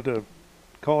 They wanted to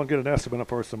call and get an estimate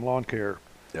for some lawn care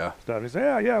Yeah. stuff. He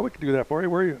said, yeah, we can do that for you.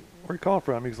 Where you calling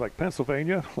from? He's like,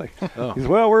 Pennsylvania. Like, Oh. he's,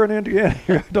 well, we're in Indiana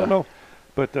here. I don't know.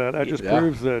 But that just Yeah.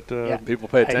 proves that Yeah. People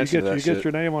pay Hey, attention you to that get shit.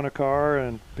 your name on a car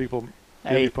and people give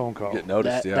Hey, you a phone call. Get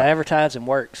noticed, The yeah. advertising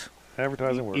works.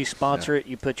 Advertising works. You sponsor it,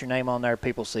 you put your name on there,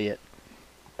 people see it.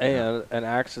 And an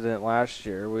accident last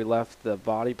year, we left the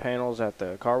body panels at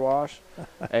the car wash,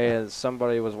 and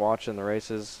somebody was watching the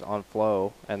races on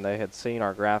Flow, and they had seen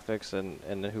our graphics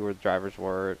and who the drivers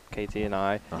were, KT and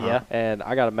I. Uh-huh. Yeah. And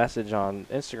I got a message on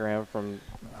Instagram from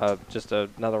just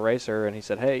another racer, and he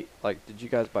said, hey, like, did you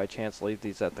guys by chance leave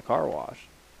these at the car wash?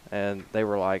 And they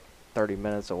were like 30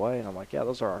 minutes away, and I'm like, yeah,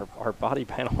 those are our body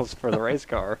panels for the race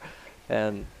car.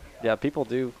 And, yeah, people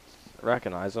do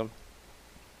recognize them.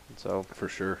 So, For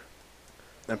sure.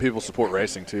 And people support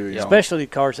racing too. You know? Especially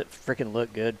cars that freaking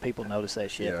look good. People notice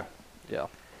that shit. Yeah. yeah.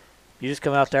 You just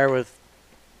come out there with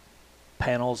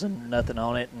panels and nothing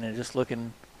on it, and they're just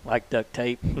looking like duct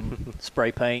tape and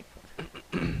spray paint.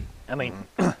 I mean,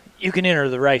 you can enter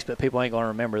the race, but people ain't going to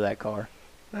remember that car.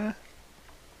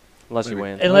 Unless you Maybe.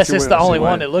 win. Unless you it's win, the unless only you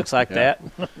one win. that looks like Yeah.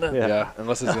 that. Yeah.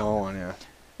 Unless it's the only one, yeah.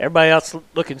 Everybody else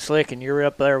looking slick, and you're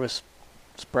up there with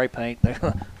spray paint.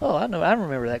 Oh, I know. I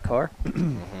remember that car.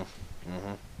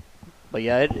 Mm-hmm. But,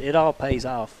 yeah, it all pays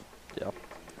off. Yeah.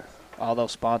 All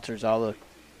those sponsors, all the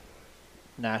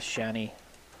nice, shiny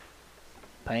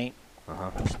paint,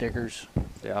 Uh-huh. stickers.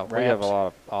 Yeah, we have a Wraps. lot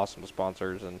of awesome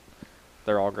sponsors, and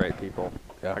they're all great people.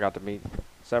 Yeah. I got to meet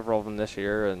several of them this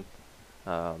year, and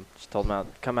just told them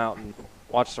come out and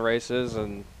watch the races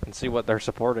and see what they're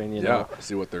supporting. You know.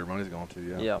 See what their money's going to,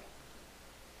 yeah. Yeah.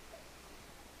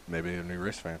 Maybe a new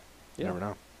race fan. You Yeah. never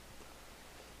know.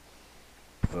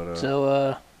 But,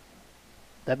 So,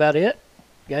 that about it?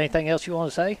 Got anything else you want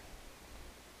to say?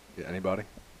 yeah, anybody?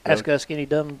 Ask us any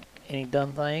dumb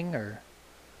thing, or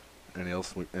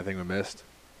Anything we missed?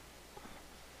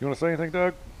 You want to say anything,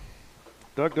 Doug?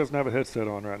 Doug doesn't have a headset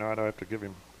on right now. I'd have to give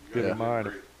him Yeah.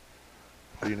 mine.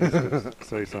 he needs to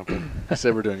say something. I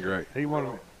said we're doing great. He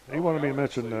wanted me to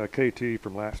mention KT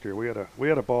from last year. We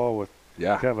had a ball with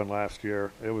Yeah. Kevin last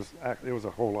year. It was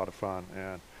a whole lot of fun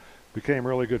and became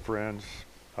really good friends.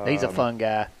 He's a fun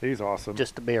guy. He's awesome.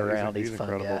 Just to be around, he's a fun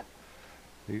incredible.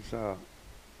 guy. He's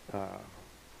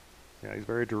he's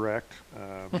very direct.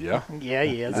 Yeah. Yeah,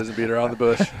 he He is. doesn't beat around the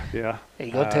bush. Yeah.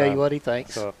 He gonna tell you what he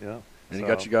thinks. So yeah. And he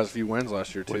got you guys a few wins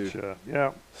last year, too. Which,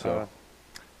 yeah. So.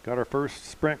 Got our first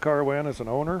sprint car win as an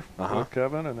owner Uh-huh. with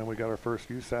Kevin, and then we got our first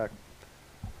USAC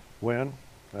win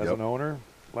as Yep. an owner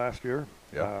last year.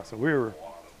 Yeah. So we were,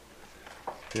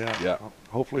 Yeah.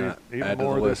 hopefully Add even to the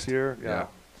more this list. year. Yeah.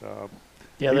 So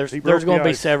Yeah, he there's broke going to the be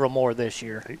ice. several more this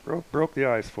year. he broke the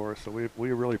ice for us, so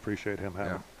we really appreciate him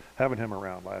Yeah. having him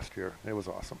around last year. It was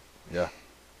awesome. Yeah.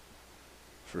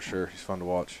 For sure. He's fun to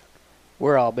watch.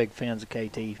 We're all big fans of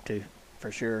KT too,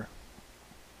 for sure.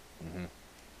 Mm-hmm.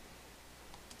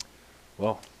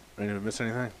 Well, didn't even miss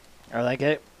anything. I think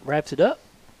that wraps it up.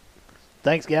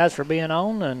 Thanks, guys, for being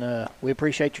on, and we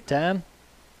appreciate your time.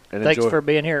 And Thanks enjoy. for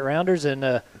being here at Rounders,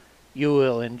 and you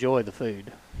will enjoy the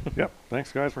food. Yep.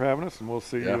 Thanks, guys, for having us, and we'll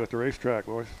see Yeah. you at the racetrack,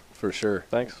 boys. For sure.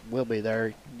 Thanks. We'll be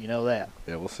there. You know that.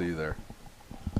 Yeah, we'll see you there.